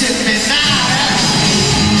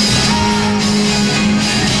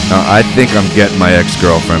 Now, I think I'm getting my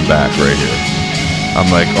ex-girlfriend back right here. I'm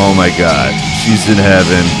like, oh my God, she's in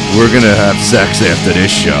heaven. We're going to have sex after this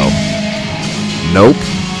show. Nope.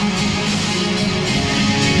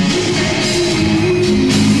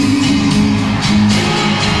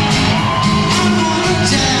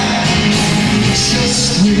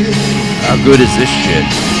 How good is this shit?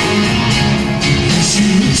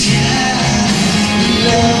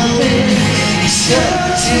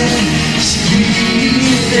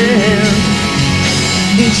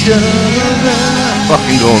 It's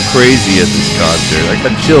Fucking going crazy at this concert. I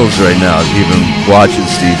got chills right now even watching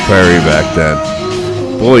Steve Perry back then.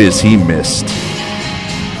 Boy, is he missed.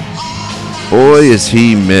 Boy, is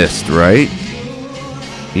he missed, right?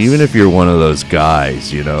 Even if you're one of those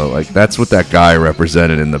guys, you know, like that's what that guy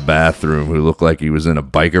represented in the bathroom who looked like he was in a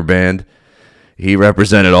biker band. He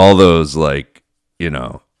represented all those, like, you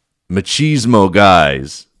know, machismo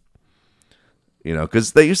guys. You know,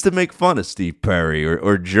 because they used to make fun of Steve Perry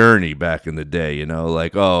or Journey back in the day, you know,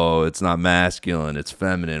 like, oh, it's not masculine, it's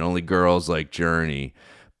feminine, only girls like Journey.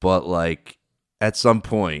 But, like, at some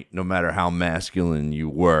point, no matter how masculine you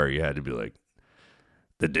were, you had to be like,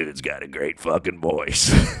 the dude's got a great fucking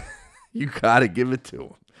voice. You got to give it to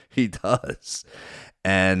him. He does.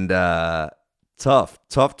 And tough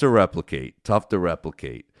to replicate.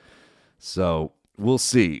 So we'll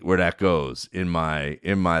see where that goes in my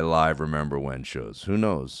live Remember When shows. Who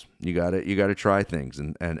knows? You gotta try things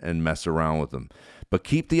and mess around with them. But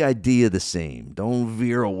keep the idea the same. Don't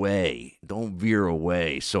veer away. Don't veer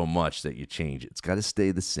away so much that you change it. It's got to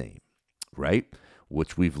stay the same, right?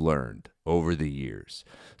 Which we've learned over the years.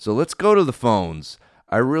 So let's go to the phones.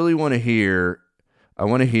 I really want to hear. I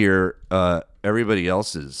want to hear everybody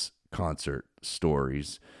else's concert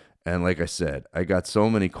stories. And like I said, I got so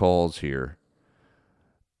many calls here.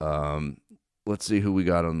 Let's see who we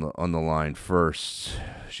got on the line first.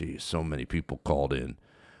 Geez, so many people called in.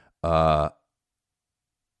 When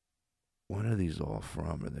are these all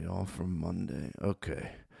from? Are they all from Monday?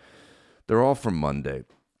 Okay. They're all from Monday.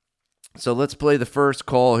 So let's play the first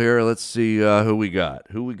call here. Let's see who we got.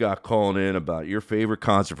 Who we got calling in about your favorite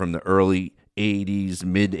concert from the early 80s,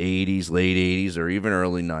 mid 80s, late 80s, or even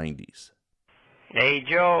early 90s. Hey,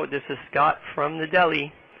 Joe. This is Scott from the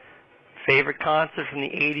Deli. Favorite concert from the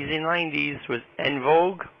 80s and 90s was En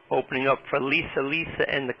Vogue, opening up for Lisa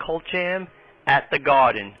and the Cult Jam at the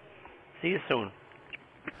Garden. See you soon.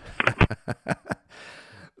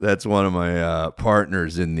 That's one of my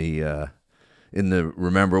partners in the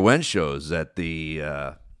Remember When shows at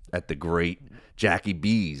the great Jackie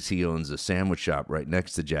B's. He owns a sandwich shop right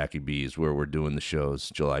next to Jackie B's where we're doing the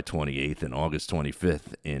shows July 28th and August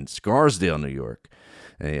 25th in Scarsdale, New York.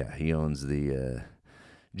 And yeah, he owns the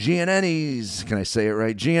Giannoni's, can I say it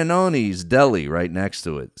right? Giannoni's Deli right next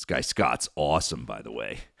to it. This guy Scott's awesome, by the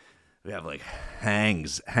way. We have like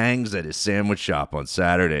hangs at his sandwich shop on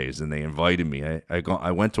Saturdays, and they invited me.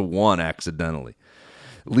 I went to one accidentally.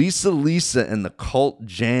 Lisa and the Cult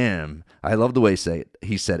Jam. I love the way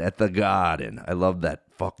he said at the Garden. I love that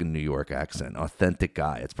fucking New York accent. Authentic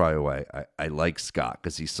guy. It's probably why I like Scott,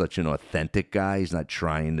 because he's such an authentic guy. He's not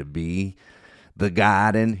trying to be the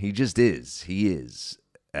Garden. He just is. He is.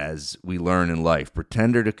 As we learn in life,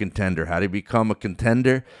 pretender to contender. How to become a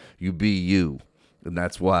contender? You be you. And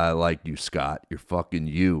that's why I like you, Scott. You're fucking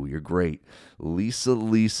you. You're great. Lisa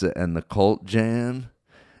and the Cult Jam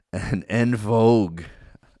and En Vogue.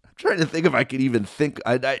 I'm trying to think if I could even think.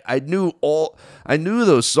 I knew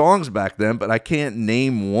those songs back then, but I can't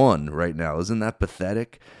name one right now. Isn't that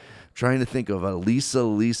pathetic? I'm trying to think of a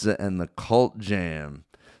Lisa and the Cult Jam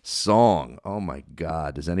song. Oh my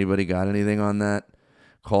God. Does anybody got anything on that?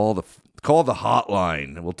 Call the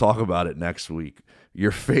hotline. We'll talk about it next week.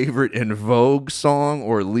 Your favorite En Vogue song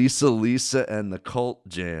or Lisa and the Cult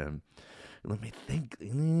Jam? Let me think.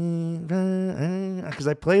 Because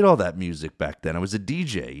I played all that music back then. I was a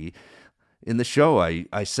DJ. In the show, I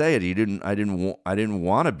say it. I didn't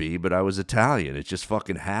want to be, but I was Italian. It just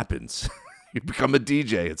fucking happens. You become a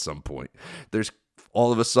DJ at some point.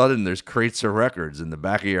 All of a sudden, there's crates of records in the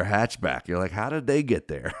back of your hatchback. You're like, how did they get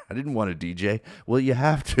there? I didn't want to DJ. Well, you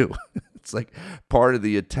have to. It's like part of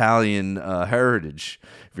the Italian heritage.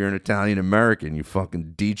 If you're an Italian American, you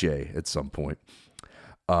fucking DJ at some point.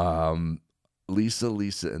 Lisa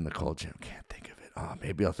and the Cult Jam. Can't think of it.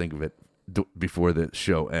 Maybe I'll think of it before the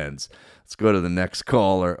show ends. Let's go to the next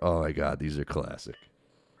caller. Oh, my God. These are classic.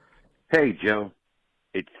 Hey, Joe.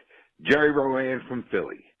 It's Jerry Rowan from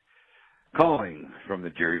Philly, calling from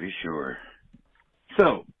the Jersey Shore.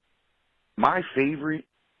 So, my favorite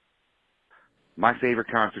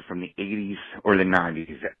concert from the 80s or the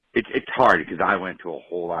 90s, it's hard because I went to a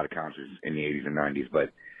whole lot of concerts in the 80s and 90s,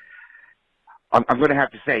 but I'm going to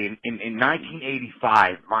have to say, in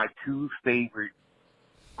 1985, my two favorite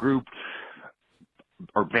groups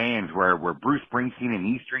or bands were Bruce Springsteen and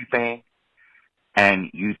E Street Band and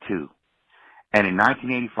U2. And in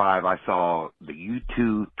 1985, I saw the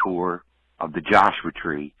U2 tour of the Joshua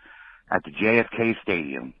Tree at the JFK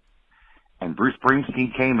Stadium, and Bruce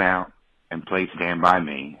Springsteen came out and played Stand By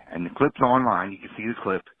Me. And the clip's online. You can see the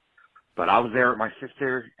clip. But I was there with my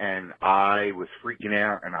sister, and I was freaking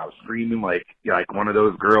out, and I was screaming like one of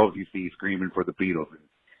those girls you see screaming for the Beatles in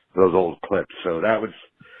those old clips. So that was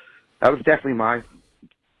definitely my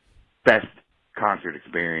best concert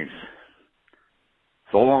experience.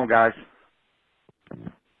 So long, guys.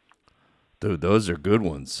 Dude, those are good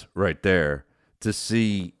ones right there. To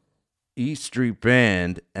see E Street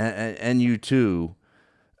Band and you too,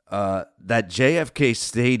 that JFK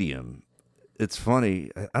Stadium. It's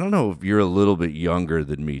funny. I don't know if you're a little bit younger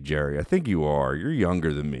than me, Jerry. I think you are. You're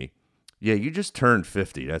younger than me. Yeah, you just turned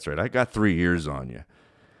 50. That's right. I got 3 years on you.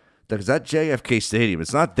 Because that JFK Stadium,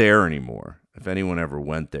 it's not there anymore. If anyone ever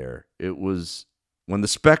went there, it was when the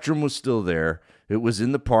Spectrum was still there. It was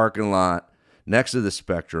in the parking lot next to the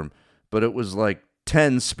Spectrum, but it was like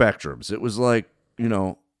 10 Spectrums. It was like,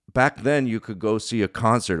 back then you could go see a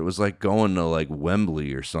concert. It was like going to like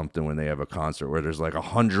Wembley or something when they have a concert where there's like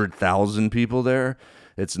 100,000 people there.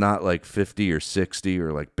 It's not like 50 or 60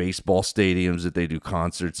 or like baseball stadiums that they do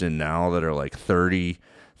concerts in now that are like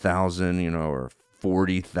 30,000, or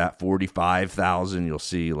 45,000. You'll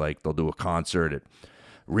see like they'll do a concert at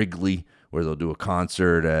Wrigley or they'll do a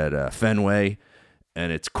concert at Fenway,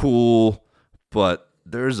 and it's cool, but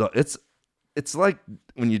it's like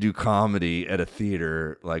when you do comedy at a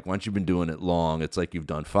theater, like once you've been doing it long, it's like you've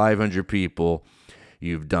done 500 people,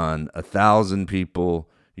 you've done 1,000 people,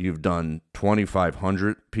 you've done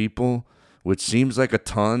 2,500 people, which seems like a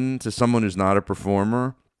ton to someone who's not a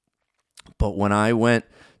performer. But when I went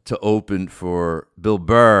to open for Bill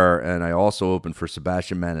Burr, and I also opened for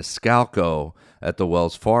Sebastian Maniscalco at the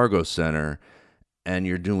Wells Fargo Center, and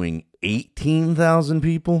you're doing 18,000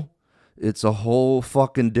 people, it's a whole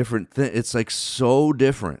fucking different thing. It's like so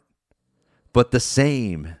different, but the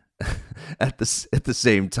same at the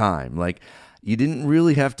same time. Like you didn't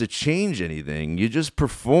really have to change anything. You just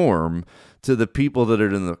perform to the people that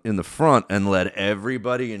are in the front and let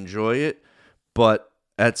everybody enjoy it. But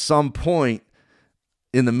at some point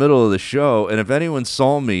in the middle of the show, and if anyone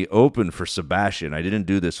saw me open for Sebastian, I didn't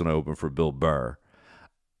do this when I opened for Bill Burr.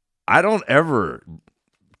 I don't ever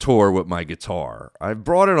tour with my guitar. I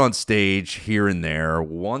brought it on stage here and there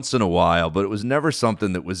once in a while, but it was never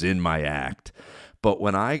something that was in my act. But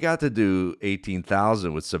when I got to do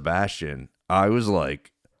 18,000 with Sebastian, I was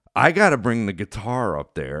like, I got to bring the guitar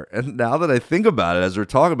up there. And now that I think about it, as we're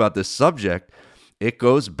talking about this subject, it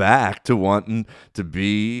goes back to wanting to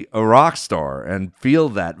be a rock star and feel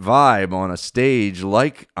that vibe on a stage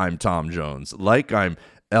like I'm Tom Jones, like I'm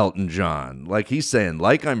Elton John, like he's saying,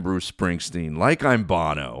 like I'm Bruce Springsteen, like I'm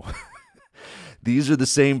Bono. These are the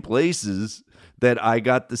same places that I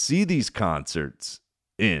got to see these concerts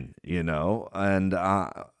in, and,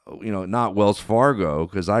 not Wells Fargo,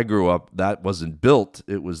 because I grew up, that wasn't built.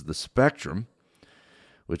 It was the Spectrum,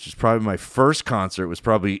 which is probably my first concert. It was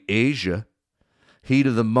probably Asia, Heat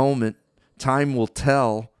of the Moment, Time Will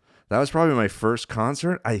Tell. That was probably my first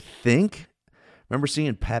concert, I think. Remember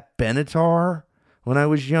seeing Pat Benatar when I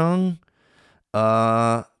was young,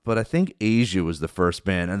 but I think Asia was the first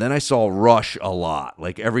band. And then I saw Rush a lot.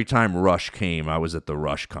 Like every time Rush came, I was at the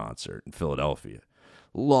Rush concert in Philadelphia.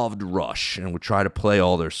 Loved Rush and would try to play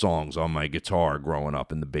all their songs on my guitar growing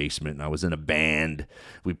up in the basement. And I was in a band.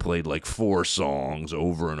 We played like 4 songs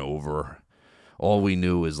over and over. All we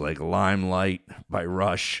knew was like Limelight by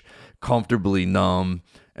Rush, Comfortably Numb,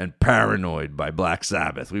 and Paranoid by Black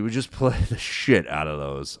Sabbath. We would just play the shit out of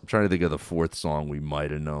those. I'm trying to think of the 4th song we might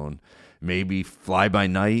have known. Maybe Fly By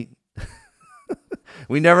Night.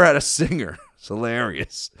 We never had a singer. It's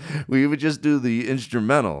hilarious. We would just do the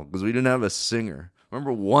instrumental because we didn't have a singer.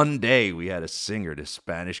 Remember one day we had a singer, this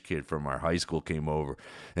Spanish kid from our high school came over,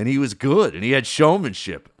 and he was good, and he had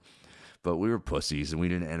showmanship. But we were pussies, and we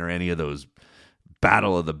didn't enter any of those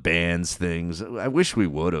Battle of the Bands things. I wish we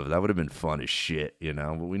would have. That would have been fun as shit,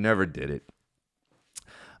 but we never did it.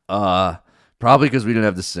 Probably because we didn't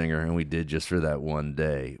have the singer, and we did just for that one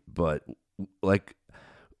day. But like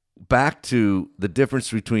back to the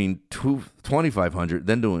difference between 2,500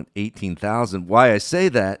 then doing 18,000. Why I say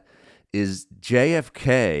that is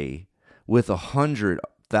JFK with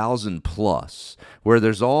 100,000 plus, where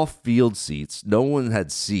there's all field seats. No one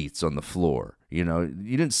had seats on the floor. You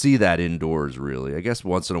didn't see that indoors, really. I guess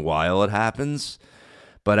once in a while it happens.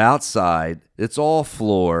 But outside, it's all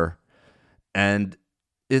floor, and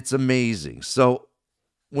it's amazing. So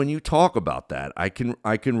when you talk about that, I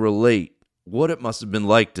can relate what it must have been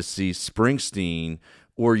like to see Springsteen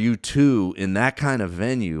or U2 in that kind of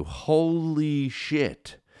venue. Holy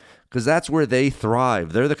shit. Because that's where they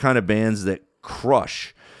thrive. They're the kind of bands that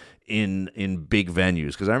crush in big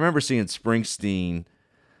venues. Because I remember seeing Springsteen.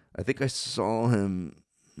 I think I saw him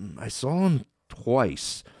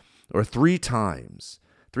twice. or 3 times.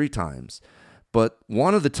 3 times. But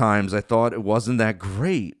one of the times I thought it wasn't that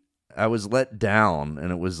great. I was let down,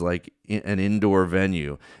 and it was like an indoor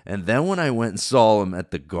venue. And then when I went and saw him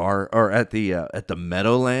at the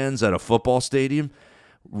Meadowlands at a football stadium,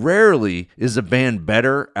 rarely is a band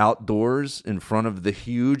better outdoors in front of the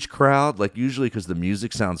huge crowd, like usually because the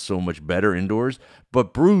music sounds so much better indoors.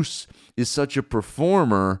 But Bruce is such a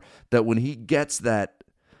performer that when he gets that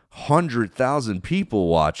 100,000 people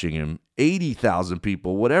watching him, 80,000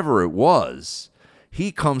 people, whatever it was,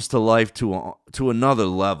 he comes to life to another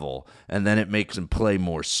level, and then it makes him play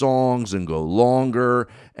more songs and go longer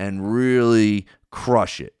and really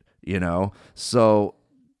crush it, you know? So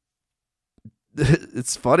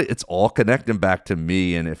it's funny. It's all connecting back to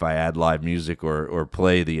me, and if I add live music or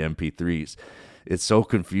play the MP3s, it's so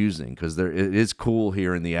confusing because it is cool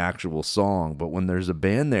hearing the actual song, but when there's a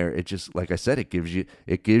band there, it just, like I said, it gives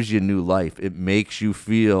you new life. It makes you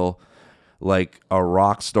feel like a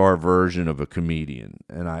rock star version of a comedian.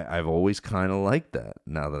 And I've always kind of liked that.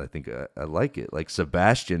 Now that I think I like it. Like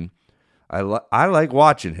Sebastian, I like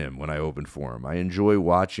watching him when I open for him. I enjoy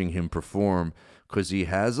watching him perform because he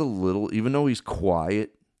has a little, even though he's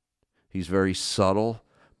quiet, he's very subtle,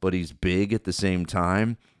 but he's big at the same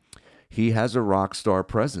time. He has a rock star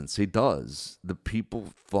presence. He does. The people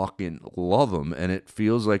fucking love him, and it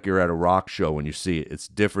feels like you're at a rock show when you see it. It's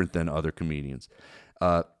different than other comedians.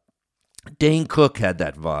 Dane Cook had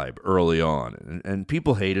that vibe early on, and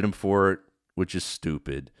people hated him for it, which is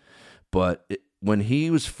stupid. But when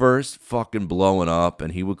he was first fucking blowing up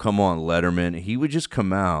and he would come on Letterman, he would just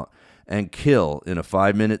come out and kill in a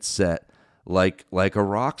 5-minute set like a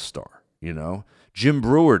rock star, you know? Jim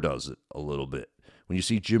Brewer does it a little bit. When you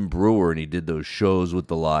see Jim Brewer and he did those shows with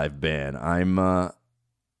the live band, I'm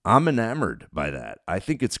enamored by that. I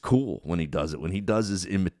think it's cool when he does it. When he does his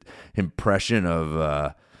impression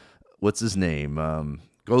of... what's his name?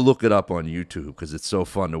 Go look it up on YouTube because it's so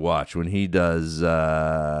fun to watch. When he does,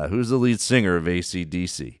 who's the lead singer of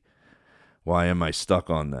AC/DC? Why am I stuck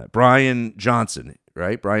on that? Brian Johnson,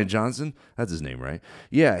 right? Brian Johnson? That's his name, right?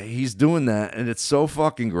 Yeah, he's doing that, and it's so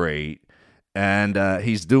fucking great. And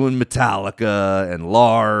he's doing Metallica and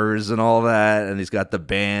Lars and all that, and he's got the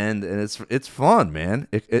band, and it's fun, man.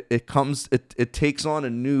 It takes on a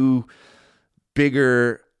new,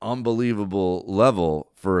 bigger, unbelievable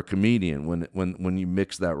level for a comedian when you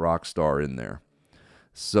mix that rock star in there.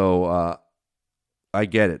 So I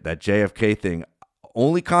get it. That JFK thing,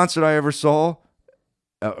 only concert I ever saw,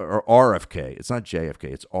 or RFK. It's not JFK.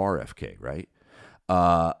 It's RFK, right?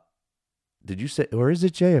 Did you say, or is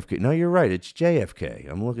it JFK? No, you're right. It's JFK.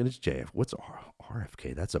 I'm looking. It's JFK. What's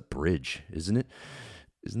RFK? That's a bridge, isn't it?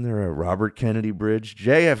 Isn't there a Robert Kennedy Bridge?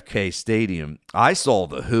 JFK Stadium. I saw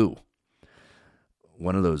The Who.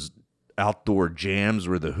 One of those outdoor jams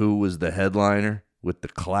where The Who was the headliner with The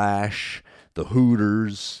Clash, The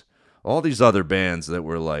Hooters, all these other bands that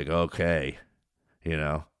were like, okay, you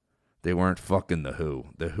know, they weren't fucking The Who.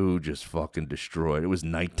 The Who just fucking destroyed. It was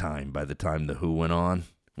nighttime by the time The Who went on.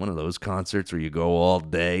 One of those concerts where you go all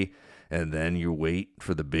day and then you wait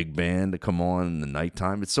for the big band to come on in the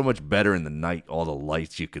nighttime. It's so much better in the night, all the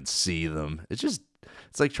lights, you can see them. It's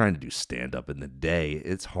like trying to do stand-up in the day.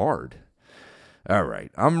 It's hard. All right,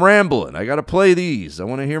 I'm rambling. I got to play these. I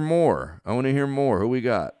want to hear more. Who we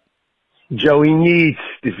got? Joey Needs.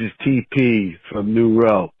 This is TP from New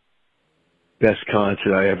Row. Best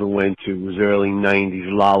concert I ever went to was early 90s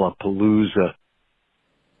Lollapalooza,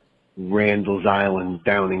 Randall's Island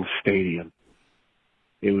Downing Stadium.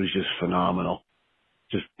 It was just phenomenal.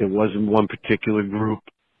 There wasn't one particular group.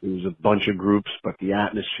 It was a bunch of groups, but the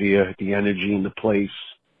atmosphere, the energy in the place,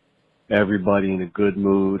 everybody in a good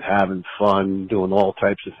mood, having fun, doing all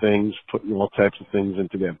types of things, putting all types of things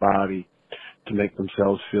into their body to make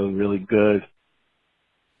themselves feel really good.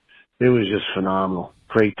 It was just phenomenal.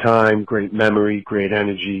 Great time, great memory, great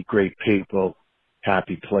energy, great people,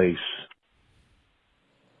 happy place.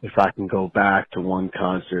 If I can go back to one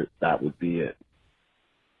concert, that would be it.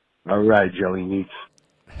 All right, Joey Neats.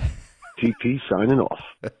 TP signing off.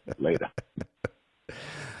 Later.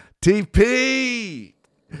 TP!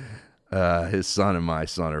 His son and my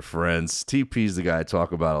son are friends. TP's the guy I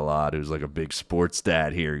talk about a lot, who's like a big sports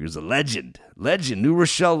dad here. He was a legend, New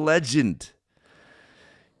Rochelle legend.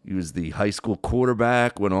 He was the high school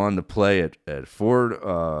quarterback, went on to play at Ford,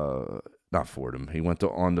 not Fordham. He went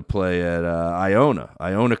on to play at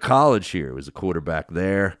Iona College here. He was a quarterback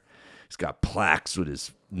there. He's got plaques with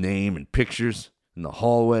his name and pictures in the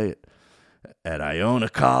hallway at Iona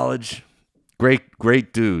College.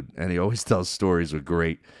 Great dude, and he always tells stories with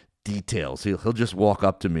great details. He'll just walk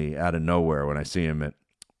up to me out of nowhere when I see him at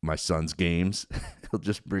my son's games. He'll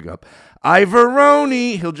just bring up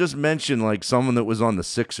Ivoroni. He'll just mention like someone that was on the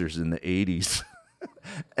Sixers in the 80s.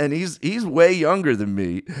 And he's way younger than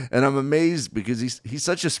me, and I'm amazed because he's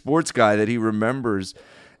such a sports guy that he remembers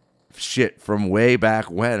shit from way back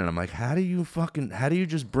when. And I'm like, how do you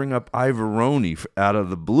just bring up Ivoroni out of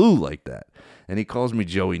the blue like that? And he calls me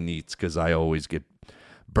Joey Neats because I always get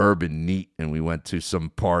bourbon neat, and we went to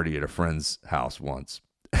some party at a friend's house once.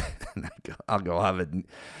 And I'll have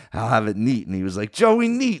it neat, and he was like, Joey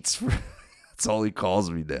Neats. That's all he calls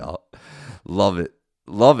me now. Love it.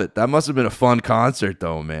 That must have been a fun concert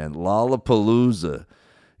though, man. Lollapalooza.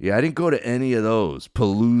 Yeah, I didn't go to any of those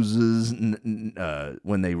Paloozas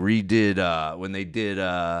when they did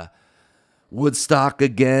Woodstock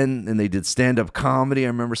again, and they did stand-up comedy. I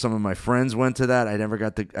remember some of my friends went to that. I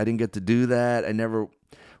didn't get to do that. I never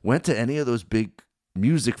went to any of those big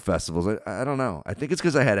music festivals. I don't know. I think it's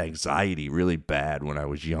because I had anxiety really bad when I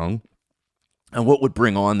was young. And what would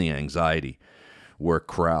bring on the anxiety were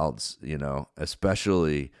crowds,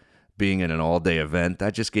 especially being in an all-day event.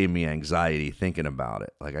 That just gave me anxiety thinking about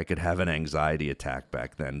it. Like I could have an anxiety attack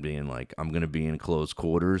back then, being like, I'm going to be in close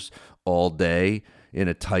quarters all day in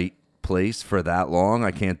a tight place for that long.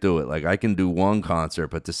 I can't do it. Like I can do one concert,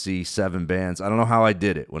 but to see 7 bands, I don't know how I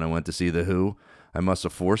did it when I went to see The Who. I must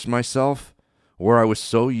have forced myself, or I was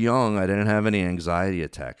so young I didn't have any anxiety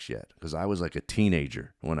attacks yet because I was like a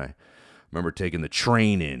teenager when I remember taking the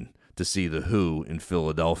train in to see The Who in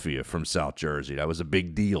Philadelphia from South Jersey. That was a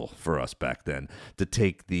big deal for us back then, to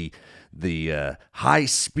take the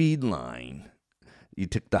high-speed line. You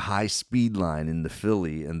took the high-speed line into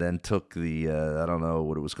Philly and then took the, I don't know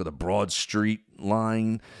what it was called, the Broad Street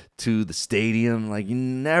line to the stadium. Like, you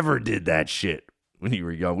never did that shit when you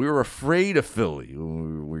were young. We were afraid of Philly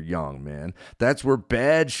when we were young, man. That's where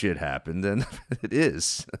bad shit happened, and it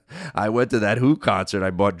is. I went to that Who concert.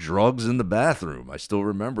 I bought drugs in the bathroom. I still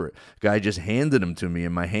remember it. Guy just handed them to me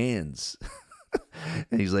in my hands.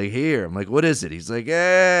 And he's like, here. I'm like, what is it? He's like,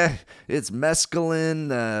 it's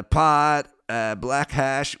mescaline, pot, black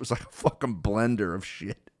hash. It was like a fucking blender of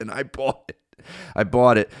shit, and I bought it. I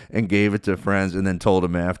bought it and gave it to friends and then told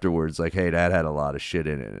them afterwards, like, hey, that had a lot of shit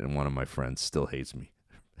in it. And one of my friends still hates me.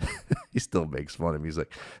 He still makes fun of me. He's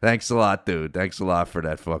like, thanks a lot, dude. Thanks a lot for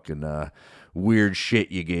that fucking weird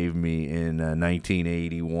shit you gave me in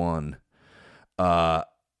 1981. All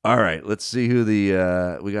right, let's see who we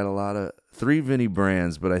got a lot of 3 Vinnie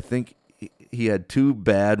Brands, but I think he had 2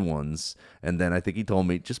 bad ones. And then I think he told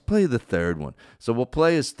me, just play the third one. So we'll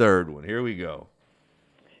play his third one. Here we go.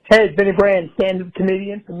 Hey, it's Vinnie Brand, stand-up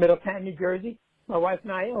comedian from Middletown, New Jersey. My wife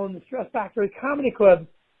and I own the Stress Factory Comedy Club.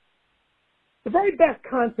 The very best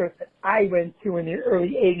concert that I went to in the early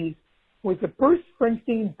 80s was the Bruce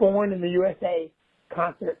Springsteen Born in the USA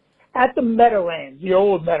concert at the Meadowlands, the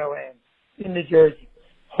old Meadowlands in New Jersey.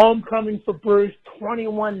 Homecoming for Bruce,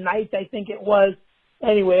 21 nights I think it was.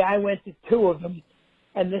 Anyway, I went to 2 of them,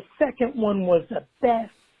 and the second one was the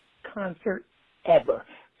best concert ever.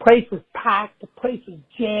 Place was packed, the place was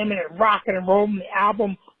jamming and rocking and rolling. The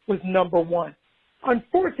album was #1.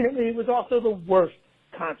 Unfortunately, it was also the worst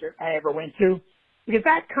concert I ever went to because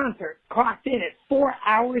that concert clocked in at 4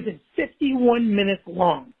 hours and 51 minutes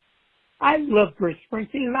long. I love Bruce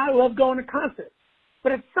Springsteen and I love going to concerts,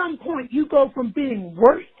 but at some point you go from being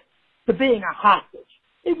worst to being a hostage.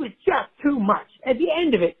 It was just too much. At the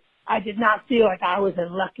end of it, I did not feel like I was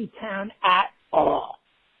in Lucky Town at all.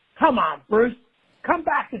 Come on, Bruce. Come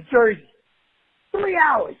back to Jersey. 3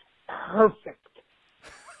 hours. Perfect.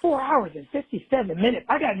 4 hours and 57 minutes.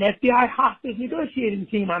 I got an FBI hostage negotiating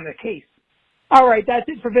team on the case. All right, that's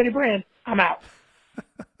it for Vinnie Brand. I'm out.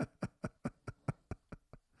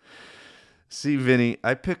 See, Vinny,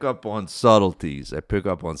 I pick up on subtleties.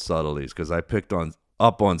 Because I picked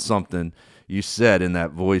up on something you said in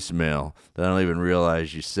that voicemail that I don't even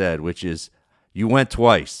realize you said, which is you went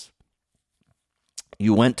twice.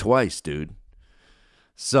 You went twice, dude.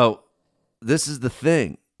 So this is the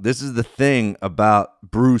thing. This is the thing about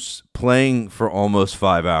Bruce playing for almost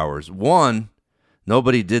 5 hours. One,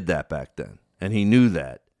 nobody did that back then, and he knew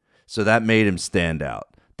that. So that made him stand out.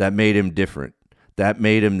 That made him different. That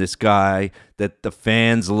made him this guy that the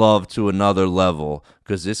fans love to another level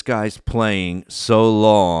because this guy's playing so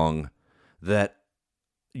long that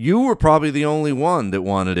you were probably the only one that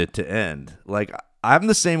wanted it to end. Like, I'm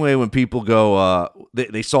the same way when people go,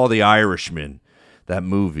 they saw The Irishman, that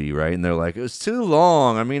movie, right? And they're like, it was too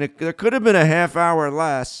long. I mean, there could have been a half hour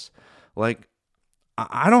less. Like,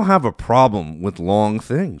 I don't have a problem with long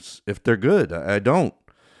things if they're good. I don't.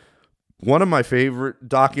 one of my favorite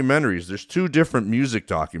documentaries. There's two different music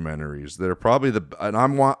documentaries that are probably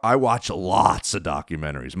I watch lots of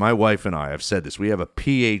documentaries. My wife and I have said this. We have a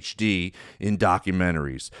PhD in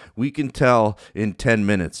documentaries. We can tell in 10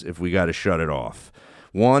 minutes if we got to shut it off.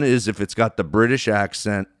 One is if it's got the British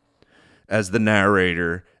accent as the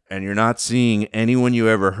narrator and you're not seeing anyone you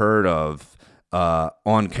ever heard of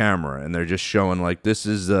on camera, and they're just showing like this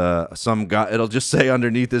is some guy. It'll just say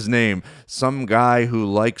underneath his name, some guy who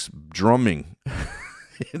likes drumming.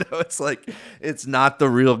 It's like it's not the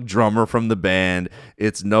real drummer from the band.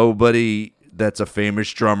 It's nobody that's a famous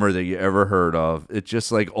drummer that you ever heard of. It's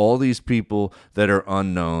just like all these people that are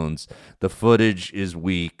unknowns. The footage is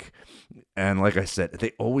weak, and like I said,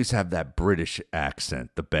 they always have that British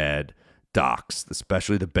accent. The bad docs,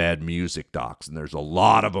 especially the bad music docs, and there's a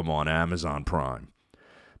lot of them on Amazon Prime.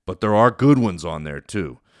 But there are good ones on there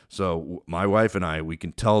too. So my wife and I, we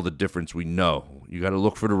can tell the difference. We know. You got to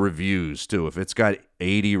look for the reviews too. If it's got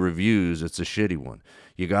 80 reviews, it's a shitty one.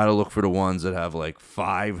 You got to look for the ones that have like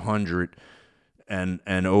 500 and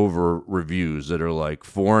over reviews that are like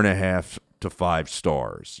 4.5 to 5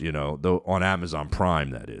 stars. Though on Amazon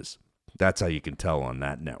Prime, that is. That's how you can tell on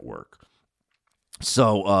that network.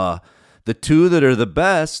 So, the two that are the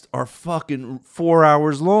best are fucking 4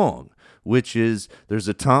 hours long, which is, there's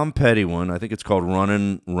a Tom Petty one. I think it's called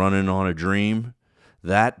Running on a Dream.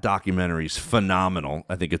 That documentary is phenomenal.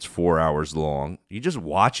 I think it's 4 hours long. You just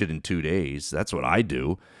watch it in 2 days. That's what I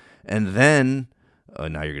do. And then,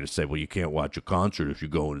 now you're going to say, well, you can't watch a concert if you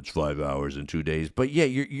go and it's 5 hours in 2 days. But yeah,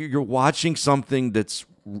 you're watching something that's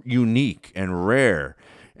unique and rare.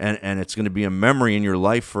 And it's going to be a memory in your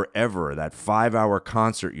life forever, that 5-hour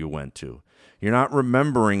concert you went to. You're not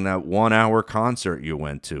remembering that 1 hour concert you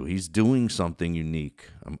went to. He's doing something unique.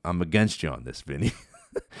 I'm against you on this, Vinny.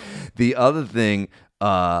 The other thing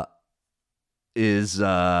is,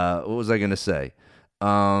 what was I going to say?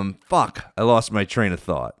 I lost my train of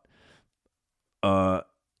thought. I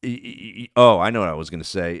know what I was going to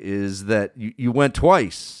say, is that you went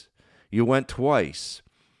twice. You went twice.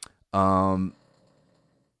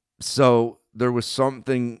 So there was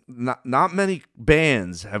something, not many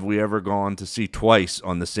bands have we ever gone to see twice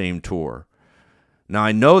on the same tour. Now,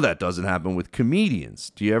 I know that doesn't happen with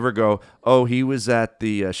comedians. Do you ever go, oh, he was at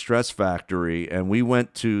the Stress Factory, and we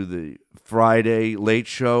went to the Friday late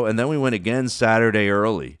show, and then we went again Saturday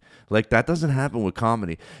early? Like, that doesn't happen with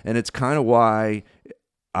comedy. And it's kind of why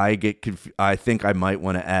I think I might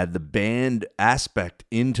want to add the band aspect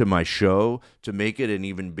into my show to make it an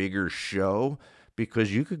even bigger show.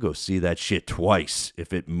 Because you could go see that shit twice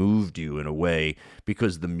if it moved you in a way,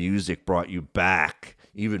 because the music brought you back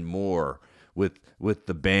even more with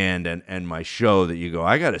the band and my show, that you go,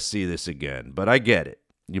 I got to see this again. But I get it.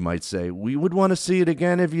 You might say, we would want to see it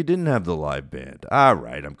again if you didn't have the live band. All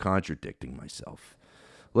right, I'm contradicting myself.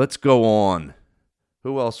 Let's go on.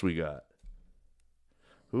 Who else we got?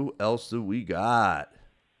 Who else do we got?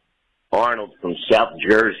 Arnold from South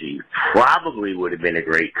Jersey. Probably would have been a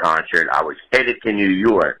great concert. I was headed to New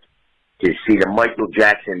York to see the Michael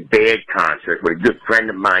Jackson Bad concert with a good friend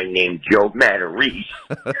of mine named Joe Matarese,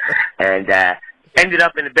 and ended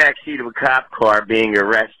up in the back seat of a cop car being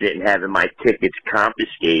arrested and having my tickets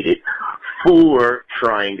confiscated for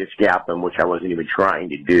trying to scalp him, which I wasn't even trying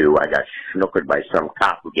to do. I got snookered by some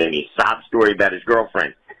cop who gave me a sob story about his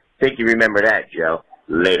girlfriend. Think you remember that, Joe?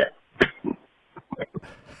 Later.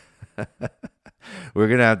 We're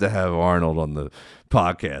going to have Arnold on the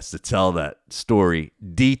podcast to tell that story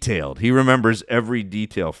detailed. He remembers every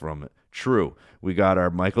detail from it. True. We got our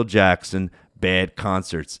Michael Jackson Bad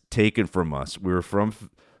concerts taken from us. We were from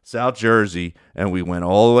South Jersey, and we went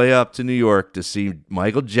all the way up to New York to see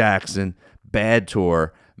Michael Jackson Bad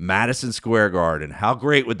tour, Madison Square Garden. How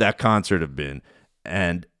great would that concert have been?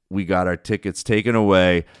 And we got our tickets taken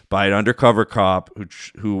away by an undercover cop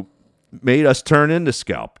who made us turn into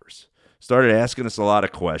scalpers. Started asking us a lot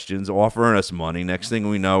of questions, offering us money. Next thing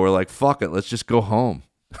we know, we're like, fuck it, let's just go home.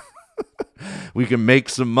 We can make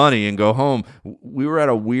some money and go home. We were at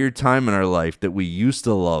a weird time in our life that we used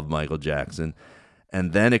to love Michael Jackson,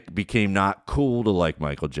 and then it became not cool to like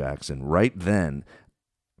Michael Jackson. Right then,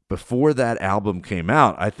 before that album came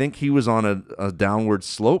out, I think he was on a downward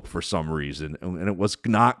slope for some reason, and it was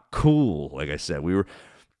not cool. Like I said, we were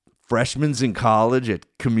freshmen in college, at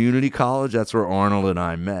community college. That's where Arnold and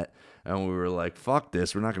I met. And we were like, fuck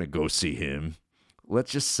this. We're not going to go see him.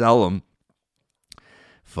 Let's just sell him.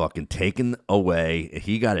 Fucking taken away.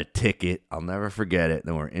 He got a ticket. I'll never forget it.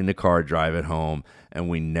 Then we're in the car driving home, and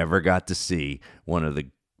we never got to see one of the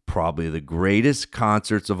probably the greatest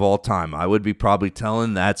concerts of all time. I would be probably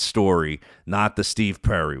telling that story, not the Steve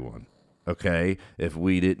Perry one. Okay? If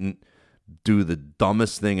we didn't do the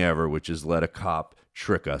dumbest thing ever, which is let a cop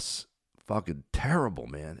trick us. Fucking terrible,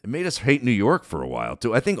 man. It made us hate New York for a while,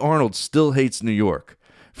 too. I think Arnold still hates New York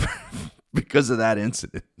because of that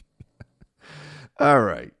incident. All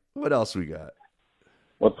right. What else we got?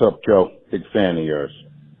 What's up, Joe? Big fan of yours.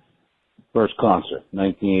 First concert,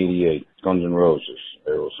 1988, Guns N' Roses,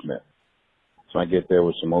 Aerosmith. So I get there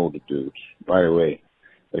with some older dudes. Right away,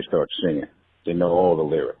 they start singing. They know all the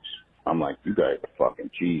lyrics. I'm like, you guys are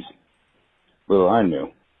fucking cheesy. Little I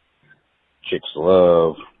knew. Chicks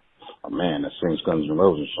Love. A man that sings Guns N'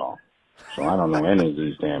 Roses song. So I don't know any of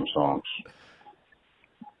these damn songs.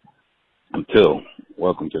 Until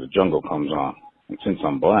Welcome to the Jungle comes on. And since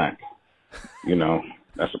I'm black, you know,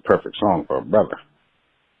 that's a perfect song for a brother.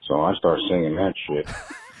 So I start singing that shit.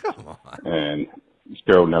 Come on. And this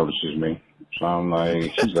girl notices me. So I'm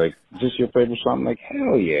like, she's like, is this your favorite song? I'm like,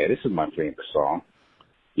 hell yeah, this is my favorite song.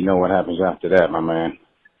 You know what happens after that, my man?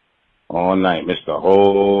 All night, missed the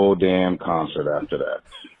whole damn concert after that.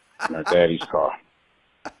 In our daddy's car.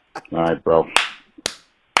 All right, bro.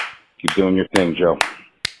 Keep doing your thing, Joe.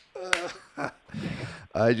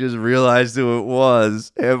 I just realized who it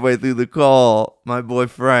was halfway through the call. My boy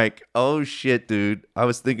Frank. Oh, shit, dude. I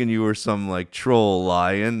was thinking you were some, like, troll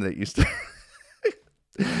lion that used to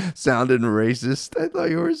sounded racist. I thought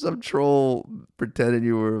you were some troll pretending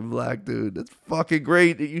you were a black dude. That's fucking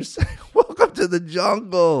great that you say, welcome to the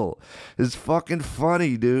jungle. It's fucking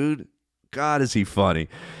funny, dude. God, is he funny.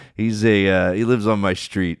 He's he lives on my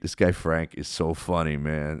street. This guy Frank is so funny,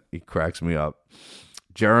 man. He cracks me up.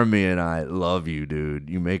 Jeremy and I love you, dude.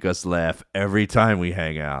 You make us laugh every time we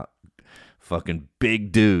hang out. Fucking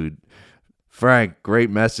big dude. Frank, great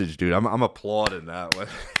message, dude. I'm applauding that one.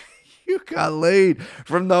 You got laid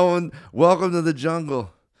from knowing welcome to the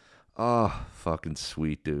jungle. Oh, fucking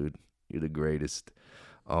sweet, dude. You're the greatest.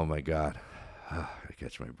 Oh, my God. I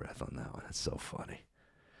catch my breath on that one. That's so funny.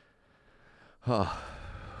 Oh,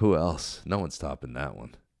 who else? No one's topping that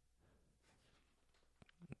one.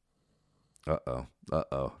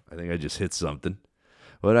 Uh-oh. I think I just hit something.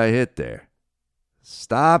 What'd I hit there?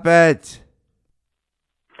 Stop it.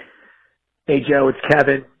 Hey, Joe, it's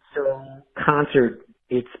Kevin. So, concert,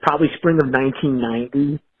 it's probably spring of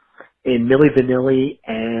 1990, and Milli Vanilli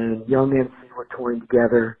and Young MC were touring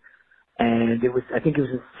together, and I think it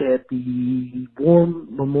was at the War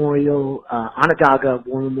Memorial, Onondaga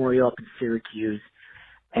War Memorial up in Syracuse,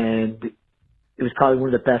 and it was probably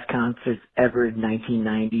one of the best concerts ever in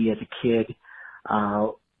 1990 as a kid.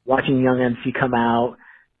 Watching Young MC come out,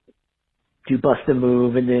 do Bust a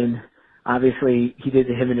Move, and then obviously he did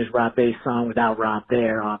him and his Rob Bass song without Rob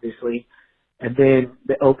there, obviously. And then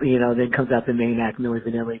then comes out the main act, Milli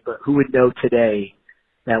Vanilli. But who would know today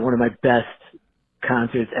that one of my best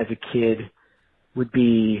concerts as a kid would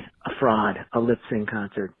be a fraud, a lip sync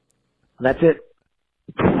concert? That's it.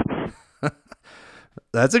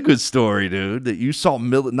 That's a good story, dude. That you saw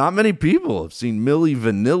Milli. Not many people have seen Milli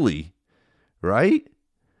Vanilli, right?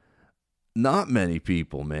 Not many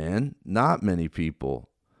people, man. Not many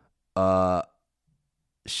people.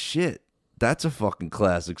 Shit. That's a fucking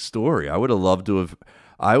classic story. I would have loved to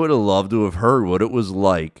have heard what it was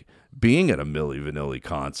like being at a Milli Vanilli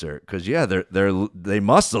concert. Cause yeah, they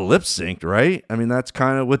must have lip synced, right? I mean, that's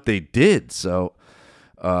kind of what they did. So,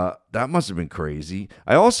 that must have been crazy.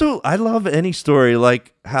 I love any story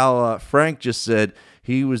like how Frank just said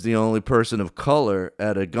he was the only person of color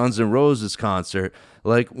at a Guns N' Roses concert.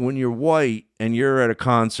 Like when you're white and you're at a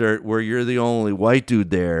concert where you're the only white dude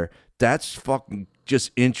there, that's fucking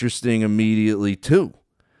just interesting immediately too.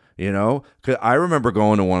 You know? 'Cause I remember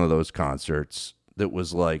going to one of those concerts that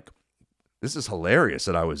was like, this is hilarious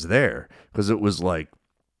that I was there, because it was like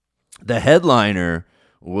the headliner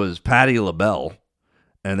was Patti LaBelle.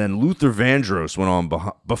 And then Luther Vandross went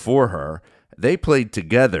on before her. They played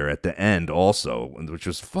together at the end also, which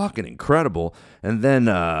was fucking incredible. And then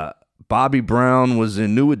Bobby Brown was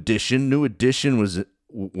in New Edition. New Edition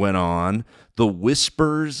went on. The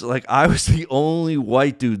Whispers. Like, I was the only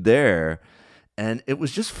white dude there. And it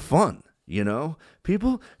was just fun, you know?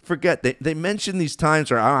 People forget. They mention these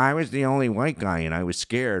times where, oh, I was the only white guy and I was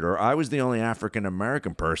scared. Or I was the only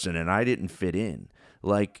African-American person and I didn't fit in.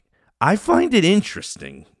 Like, I find it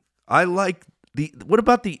interesting. I like what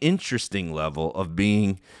about the interesting level of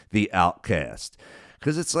being the outcast?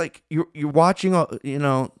 Because it's like you're watching, you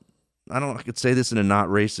know, I don't know if I could say this in a not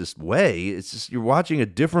racist way. It's just you're watching a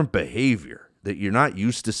different behavior that you're not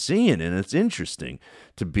used to seeing. And it's interesting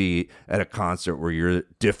to be at a concert where you're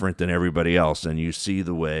different than everybody else and you see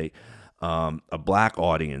the way a black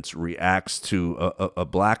audience reacts to a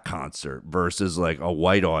black concert versus like a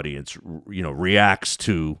white audience, you know, reacts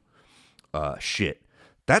to shit.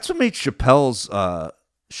 That's what made Chappelle's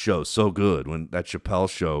show so good. When that Chappelle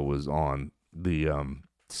show was on, the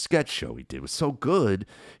sketch show he did was so good.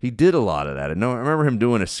 He did a lot of that. I remember him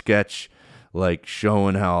doing a sketch like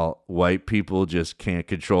showing how white people just can't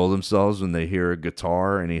control themselves when they hear a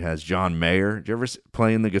guitar, and he has John Mayer. Did you ever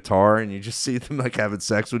playing the guitar and you just see them like having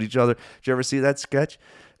sex with each other? Did you ever see that sketch?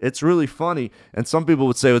 It's really funny, and some people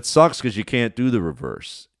would say it sucks because you can't do the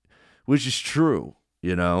reverse, which is true,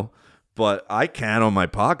 you know. But I can on my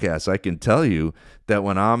podcast. I can tell you that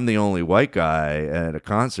when I'm the only white guy at a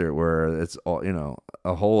concert where it's all, you know,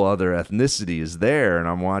 a whole other ethnicity is there, and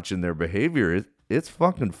I'm watching their behavior, it's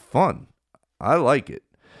fucking fun. I like it.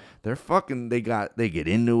 They're fucking. They get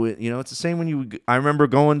into it. You know, it's the same when I remember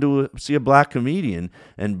going to see a black comedian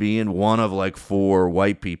and being one of like 4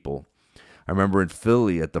 white people. I remember in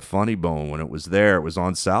Philly at the Funny Bone when it was there. It was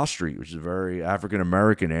on South Street, which is a very African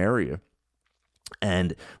American area.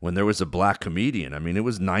 And when there was a black comedian, I mean, it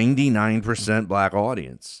was 99% black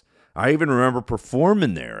audience. I even remember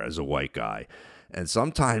performing there as a white guy. And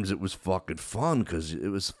sometimes it was fucking fun because it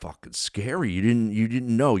was fucking scary. You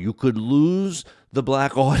didn't know. You could lose the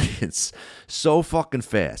black audience so fucking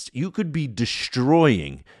fast. You could be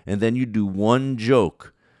destroying, and then you do one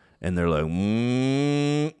joke, and they're like,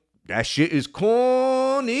 that shit is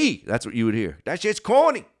corny. That's what you would hear. That shit's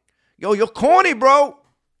corny. Yo, you're corny, bro.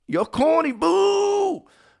 You're corny. Boo.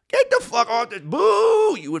 Get the fuck off this.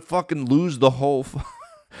 Boo. You would fucking lose the whole...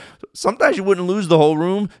 Sometimes you wouldn't lose the whole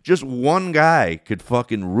room. Just one guy could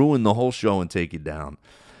fucking ruin the whole show and take it down.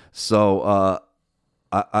 So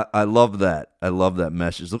I love that. I love that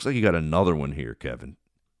message. Looks like you got another one here, Kevin.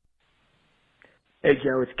 Hey,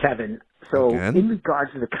 Joe, it's Kevin. So in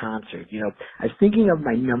regards to the concert, you know, I was thinking of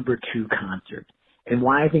my number 2 concert, and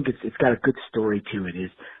why I think it's got a good story to it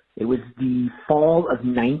is it was the fall of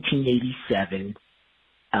 1987,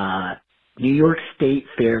 New York State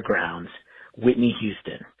Fairgrounds, Whitney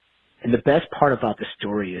Houston. And the best part about the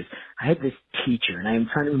story is I had this teacher, and I'm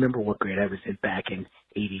trying to remember what grade I was in back in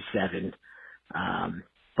 87.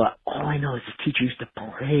 But all I know is this teacher used to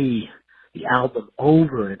play the album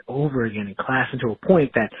over and over again in class, and to a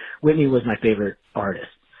point that Whitney was my favorite artist.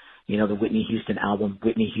 You know, the Whitney Houston album,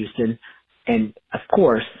 Whitney Houston. And, of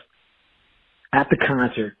course, at the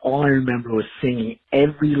concert, all I remember was singing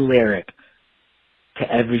every lyric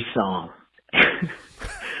to every song.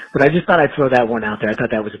 But I just thought I'd throw that one out there. I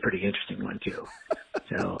thought that was a pretty interesting one, too.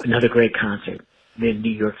 So, another great concert in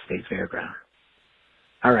New York State Fairground.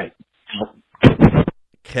 All right.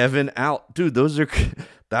 Kevin out. Dude,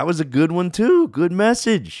 that was a good one, too. Good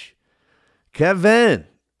message. Kevin,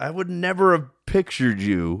 I would never have pictured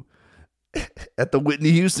you at the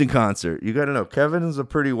Whitney Houston concert. You got to know, Kevin is a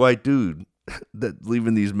pretty white dude that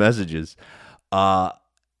leaving these messages. That's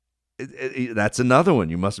another one.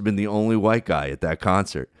 You must have been the only white guy at that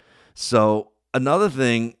concert. So another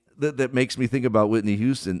thing that makes me think about Whitney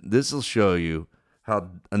Houston, this will show you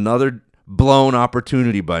how another blown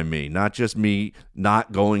opportunity by me, not just me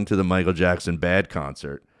not going to the Michael Jackson Bad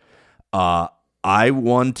concert. I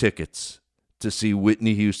won tickets to see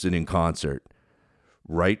Whitney Houston in concert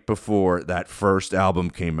right before that first album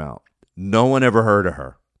came out. No one ever heard of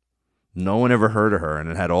her. And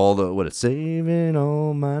it had all the, saving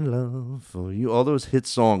all my love for you. All those hit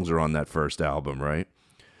songs are on that first album, right?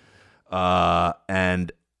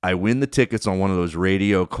 And I win the tickets on one of those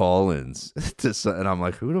radio call-ins. And I'm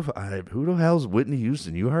like, who the hell's Whitney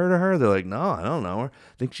Houston? You heard of her? They're like, no, I don't know her.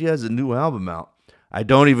 I think she has a new album out. I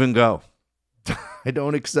don't even go. I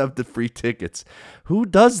don't accept the free tickets. Who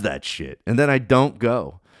does that shit? And then I don't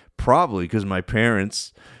go. Probably because my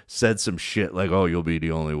parents said some shit like, oh, you'll be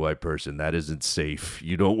the only white person. That isn't safe.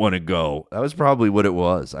 You don't want to go. That was probably what it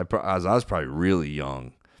was. I was probably really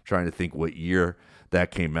young, trying to think what year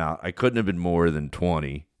that came out. I couldn't have been more than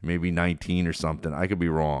 20, maybe 19 or something. I could be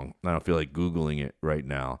wrong. I don't feel like Googling it right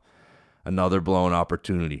now. Another blown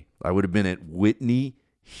opportunity. I would have been at Whitney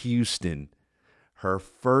Houston, her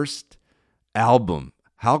first album.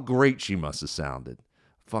 How great she must have sounded.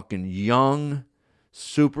 Fucking young,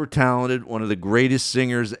 super talented, one of the greatest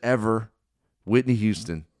singers ever, Whitney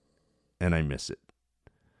Houston, and I miss it.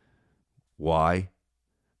 Why?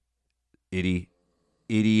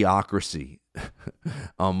 Idiocracy.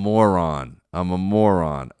 I'm a moron.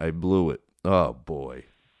 I blew it. Oh, boy.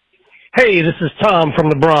 Hey, this is Tom from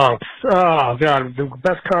the Bronx. Oh, God, the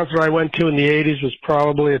best concert I went to in the 80s was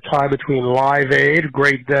probably a tie between Live Aid,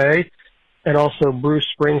 Great Day, and also Bruce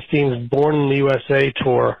Springsteen's Born in the USA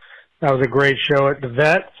tour. That was a great show at the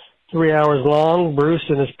Vet, 3 hours long. Bruce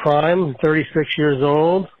in his prime, 36 years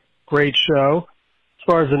old. Great show. As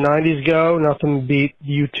far as the 90s go, nothing beat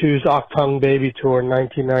U2's Octung Baby tour in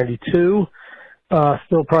 1992.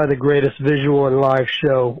 Still probably the greatest visual and live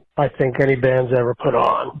show I think any band's ever put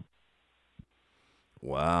on.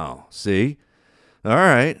 Wow. See? All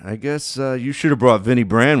right. I guess you should have brought Vinnie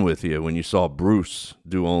Brand with you when you saw Bruce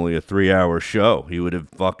do only a 3-hour show. He would have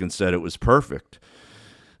fucking said it was perfect.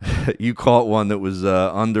 You caught one that was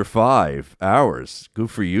under 5 hours.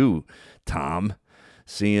 Good for you, Tom.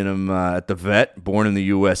 Seeing him at the Vet, born in the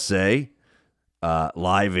USA.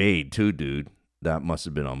 Live Aid, too, dude. That must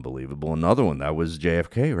have been unbelievable. Another one, that was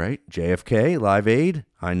JFK, right? JFK, Live Aid.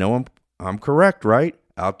 I know I'm correct, right?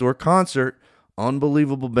 Outdoor concert.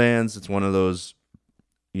 Unbelievable bands. It's one of those,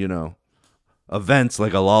 events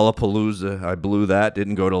like a Lollapalooza. I blew that,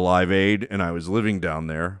 didn't go to Live Aid, and I was living down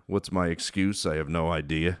there. What's my excuse? I have no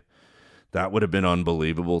idea. That would have been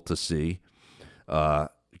unbelievable to see.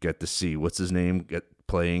 Get to see, what's his name,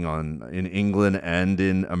 playing in England and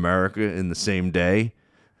in America in the same day.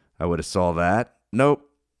 I would have saw that. Nope,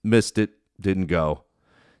 missed it, didn't go.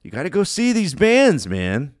 You got to go see these bands,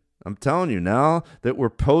 man. I'm telling you, now that we're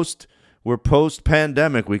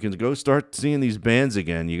post-pandemic, we can go start seeing these bands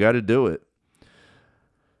again. You got to do it.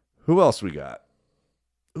 Who else we got?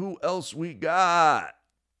 Joe,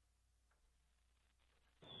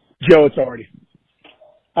 it's Artie.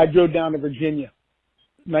 I drove down to Virginia,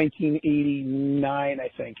 1989,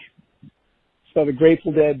 I think. Saw the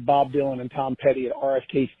Grateful Dead, Bob Dylan, and Tom Petty at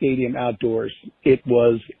RFK Stadium outdoors. It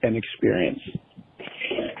was an experience.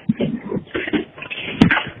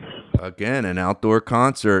 Again, an outdoor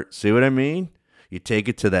concert. See what I mean? You take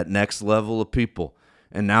it to that next level of people.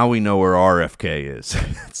 And now we know where RFK is.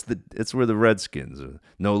 It's where the Redskins,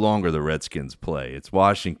 no longer the Redskins play. It's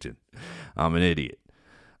Washington. I'm an idiot.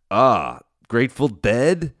 Grateful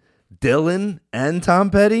Dead, Dylan, and Tom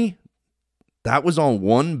Petty? That was on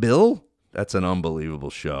one bill? That's an unbelievable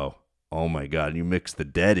show. Oh, my God. You mix the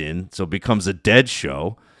Dead in, so it becomes a Dead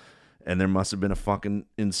show. And there must have been a fucking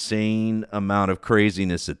insane amount of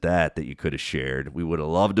craziness at that you could have shared. We would have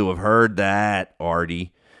loved to have heard that,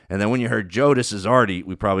 Artie. And then when you heard Jodis as Artie,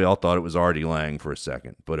 we probably all thought it was Artie Lang for a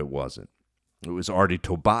second, but it wasn't. It was Artie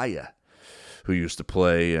Tobiah, who used to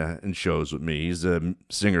play in shows with me. He's a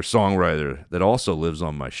singer-songwriter that also lives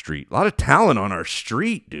on my street. A lot of talent on our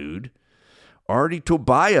street, dude. Artie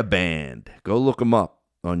Tobiah Band. Go look him up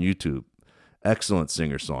on YouTube. Excellent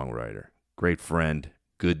singer-songwriter. Great friend.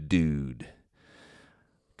 Good dude.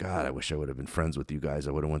 God, I wish I would have been friends with you guys.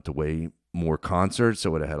 I would have went to way more concerts. I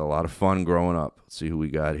would have had a lot of fun growing up. Let's see who we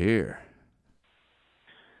got here.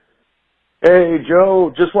 Hey,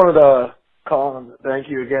 Joe. Just wanted to call and thank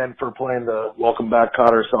you again for playing the Welcome Back,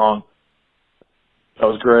 Cotter song. That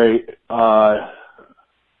was great.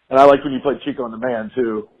 And I liked when you played Chico and the Man,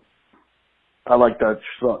 too. I like that.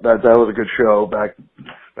 That was a good show back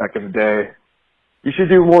in the day. You should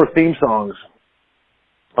do more theme songs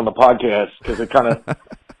on the podcast, because it kind of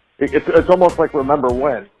it's almost like Remember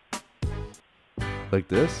When. Like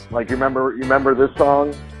this? Like you remember this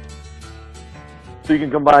song? So you can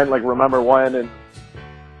combine like Remember When and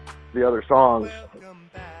the other songs.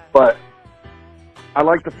 But I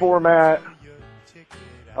like the format.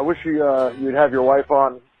 I wish you'd have your wife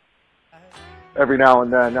on every now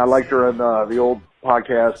and then. I liked her in the old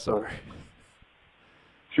podcast. So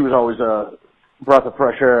she was always a breath of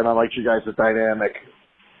fresh air, and I liked you guys' dynamic.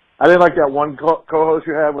 I didn't like that one co-host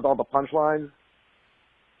you had with all the punchlines.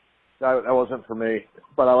 That wasn't for me.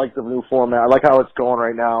 But I like the new format. I like how it's going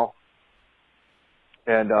right now.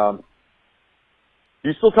 And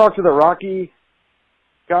you still talk to the Rocky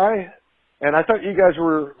guy? And I thought you guys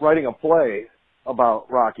were writing a play about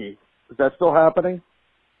Rocky. Is that still happening?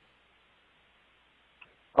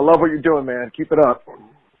 I love what you're doing, man. Keep it up.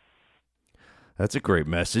 That's a great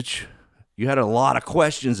message. You had a lot of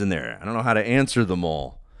questions in there. I don't know how to answer them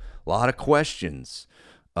all. A lot of questions.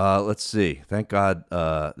 Let's see. Thank God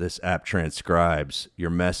this app transcribes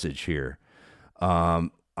your message here.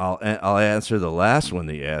 I'll answer the last one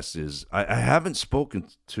that you asked. Is I haven't spoken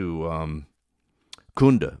to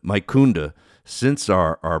Mike Kunda, since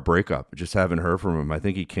our breakup. I just haven't heard from him. I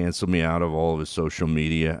think he canceled me out of all of his social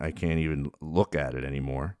media. I can't even look at it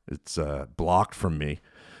anymore. It's blocked from me.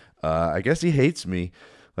 I guess he hates me.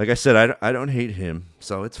 Like I said, I don't hate him,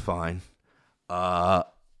 so it's fine.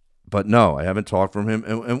 But no, I haven't talked from him.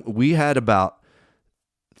 And we had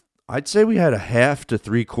I'd say we had a half to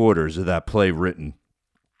 3/4 of that play written.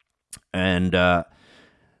 And I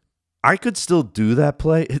could still do that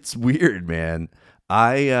play. It's weird, man.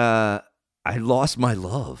 I lost my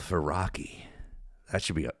love for Rocky.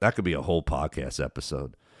 That could be a whole podcast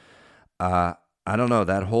episode. I don't know,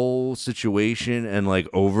 that whole situation and like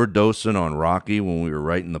overdosing on Rocky when we were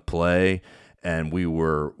writing the play and we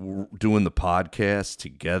were doing the podcast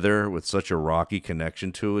together with such a Rocky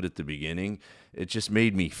connection to it at the beginning, it just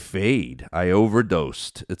made me fade. I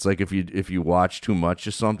overdosed. It's like if you watch too much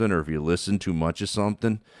of something, or if you listen too much of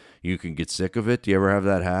something, you can get sick of it. Do you ever have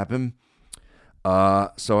that happen?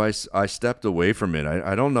 So I stepped away from it.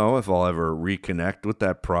 I don't know if I'll ever reconnect with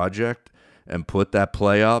that project and put that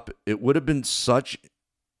play up. It would have been such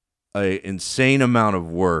a insane amount of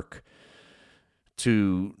work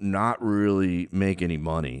to not really make any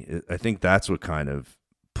money. I think that's what kind of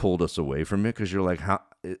pulled us away from it, because you're like,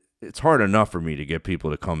 it's hard enough for me to get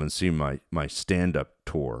people to come and see my stand-up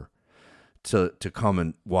tour, to come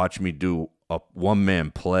and watch me do a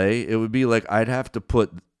one-man play. It would be like I'd have to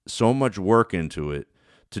put so much work into it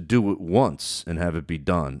to do it once and have it be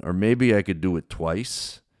done. Or maybe I could do it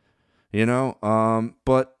twice,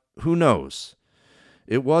 but who knows?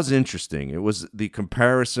 It was interesting. It was the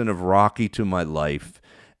comparison of Rocky to my life.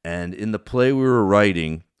 And in the play we were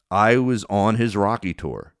writing, I was on his Rocky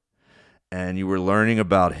tour. And you were learning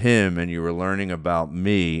about him, and you were learning about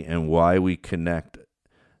me and why we connect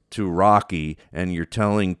to Rocky. And you're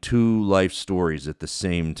telling two life stories at the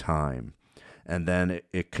same time. And then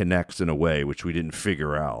it connects in a way which we didn't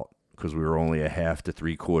figure out, because we were only a half to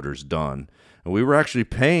three-quarters done. And we were actually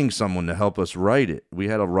paying someone to help us write it. We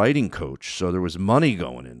had a writing coach, so there was money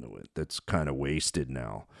going into it that's kind of wasted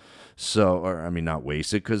now. Not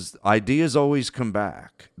wasted, because ideas always come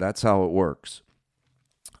back. That's how it works.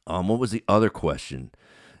 What was the other question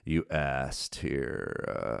you asked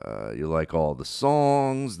here? You like all the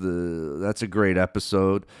songs? That's a great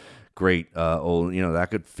episode. Great old,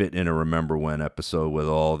 that could fit in a Remember When episode with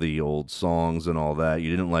all the old songs and all that. You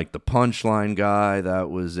didn't like the punchline guy. That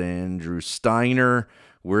was Andrew Steiner.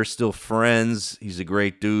 We're still friends. He's a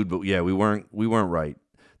great dude, but yeah, we weren't right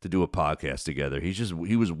to do a podcast together.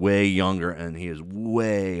 He was way younger, and he has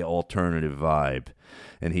way alternative vibe,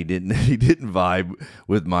 and he didn't vibe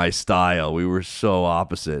with my style. We were so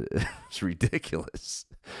opposite. It's ridiculous.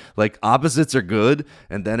 Like, opposites are good,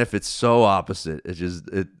 and then if it's so opposite,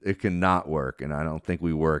 it cannot work. And I don't think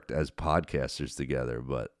we worked as podcasters together,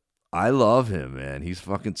 but I love him, man. He's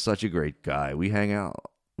fucking such a great guy. We hang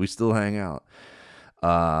out. We still hang out.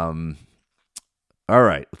 All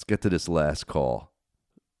right, let's get to this last call.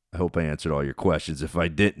 I hope I answered all your questions. If I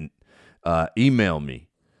didn't, email me.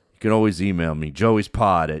 You can always email me,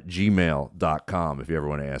 joeyspod@gmail.com, if you ever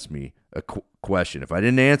want to ask me a question. If I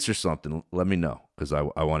didn't answer something, let me know, because I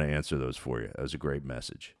want to answer those for you. That was a great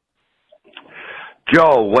message.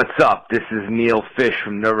 Joe, what's up? This is Neil Fish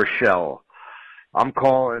from New Rochelle. I'm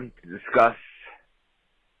calling to discuss,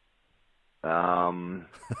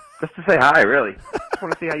 just to say hi, really. Just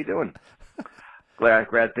want to see how you're doing.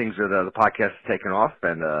 Glad things are the podcast is taking off,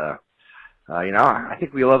 and I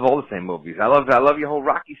think we love all the same movies. I love your whole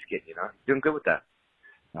Rocky skit. You're doing good with that.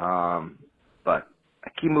 But a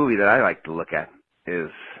key movie that I like to look at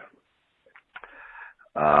is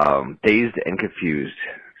Dazed and Confused,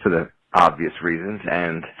 for the obvious reasons,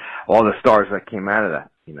 and all the stars that came out of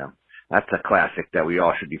that. That's a classic that we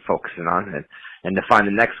all should be focusing on, and to find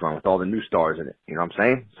the next one with all the new stars in it. You know what I'm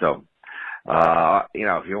saying? So,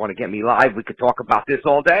 if you want to get me live, we could talk about this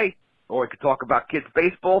all day, or we could talk about kids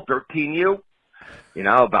baseball, 13U.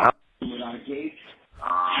 About without a cage,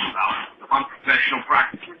 about unprofessional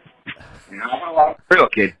practices. I got a lot. Real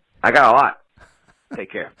kid, I got a lot.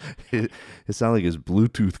 Take care. It sounded like his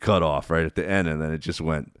Bluetooth cut off right at the end, and then it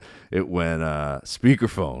went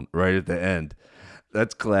speakerphone right at the end.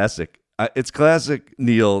 That's classic. It's classic,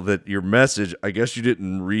 Neil, that your message, I guess you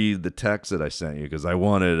didn't read the text that I sent you, because I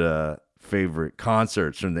wanted favorite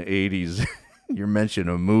concerts from the 80s. Your mention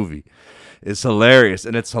of a movie. It's hilarious.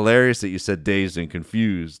 And it's hilarious that you said Dazed and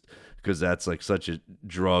Confused, because that's like such a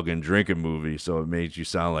drug and drinking movie. So it made you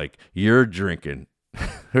sound like you're drinking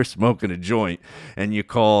or smoking a joint, and you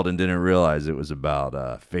called and didn't realize it was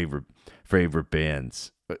about favorite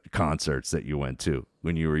bands, concerts that you went to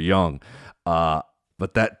when you were young.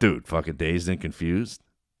 But that dude, fucking Dazed and Confused,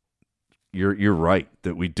 you're right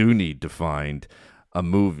that we do need to find a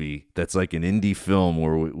movie that's like an indie film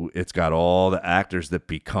where it's got all the actors that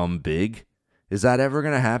become big. Is that ever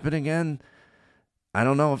going to happen again? I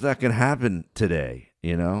don't know if that can happen today.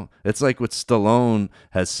 It's like what Stallone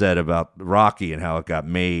has said about Rocky and how it got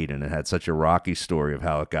made, and it had such a Rocky story of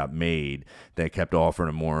how it got made. They kept offering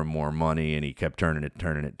him more and more money, and he kept turning it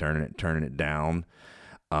down.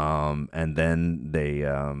 And then they,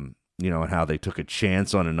 and how they took a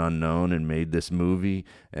chance on an unknown and made this movie,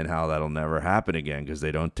 and how that'll never happen again because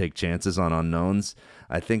they don't take chances on unknowns.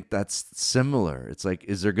 I think that's similar. It's like,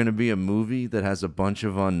 is there going to be a movie that has a bunch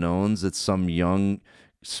of unknowns that some young,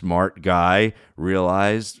 smart guy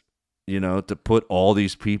realized to put all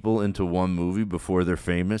these people into one movie before they're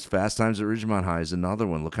famous. Fast Times at Ridgemont High is another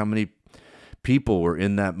one. Look how many people were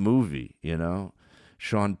in that movie,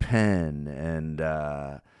 Sean Penn and,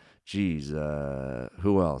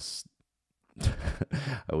 who else?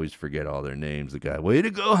 I always forget all their names. The guy, way to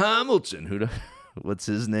go, Hamilton. What's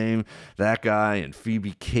his name? That guy, and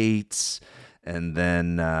Phoebe Cates. And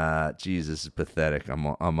then, this is pathetic. I'm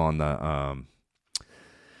on the,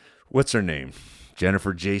 what's her name?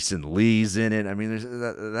 Jennifer Jason Leigh's in it. I mean,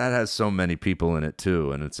 that has so many people in it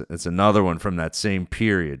too, and it's another one from that same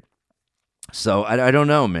period. So I don't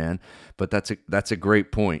know, man, but that's a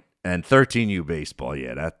great point. And 13U baseball,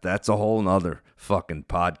 yeah, that's a whole nother fucking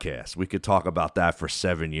podcast. We could talk about that for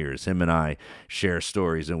 7 years. Him and I share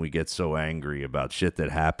stories, and we get so angry about shit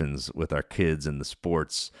that happens with our kids and the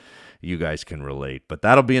sports. You guys can relate, but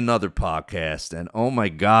that'll be another podcast. And oh my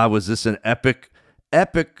God, was this an epic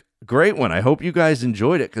great one. I hope you guys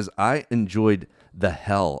enjoyed it, because I enjoyed the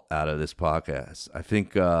hell out of this podcast. I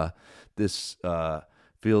think this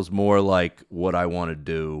feels more like what I want to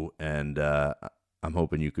do, and I'm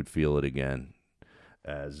hoping you could feel it again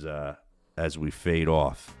as we fade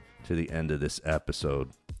off to the end of this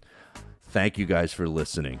episode. Thank you guys for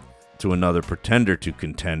listening to another Pretender to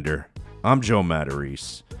Contender. I'm Joe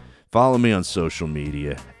Matarese. Follow me on social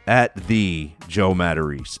media at the Joe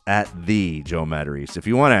Matarese, If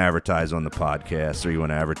you want to advertise on the podcast, or you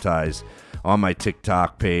want to advertise on my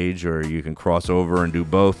TikTok page, or you can cross over and do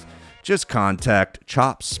both, just contact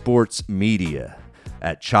Chop Sports Media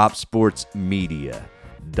at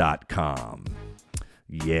chopsportsmedia.com.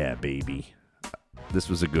 Yeah, baby. This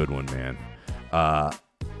was a good one, man.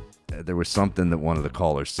 There was something that one of the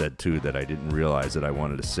callers said, too, that I didn't realize that I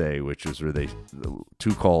wanted to say, which was where 2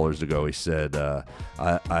 callers ago, he said, I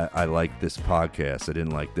like this podcast. I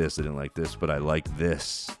didn't like this, but I like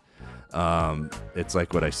this. It's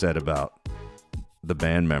like what I said about the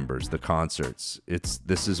band members, the concerts.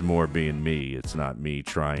 This is more being me. It's not me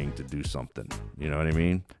trying to do something. You know what I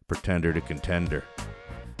mean? Pretender to Contender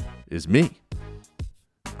is me.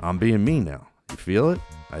 I'm being me now. You feel it?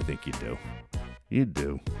 I think you do. You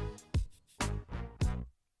do.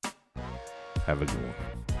 Have a good one.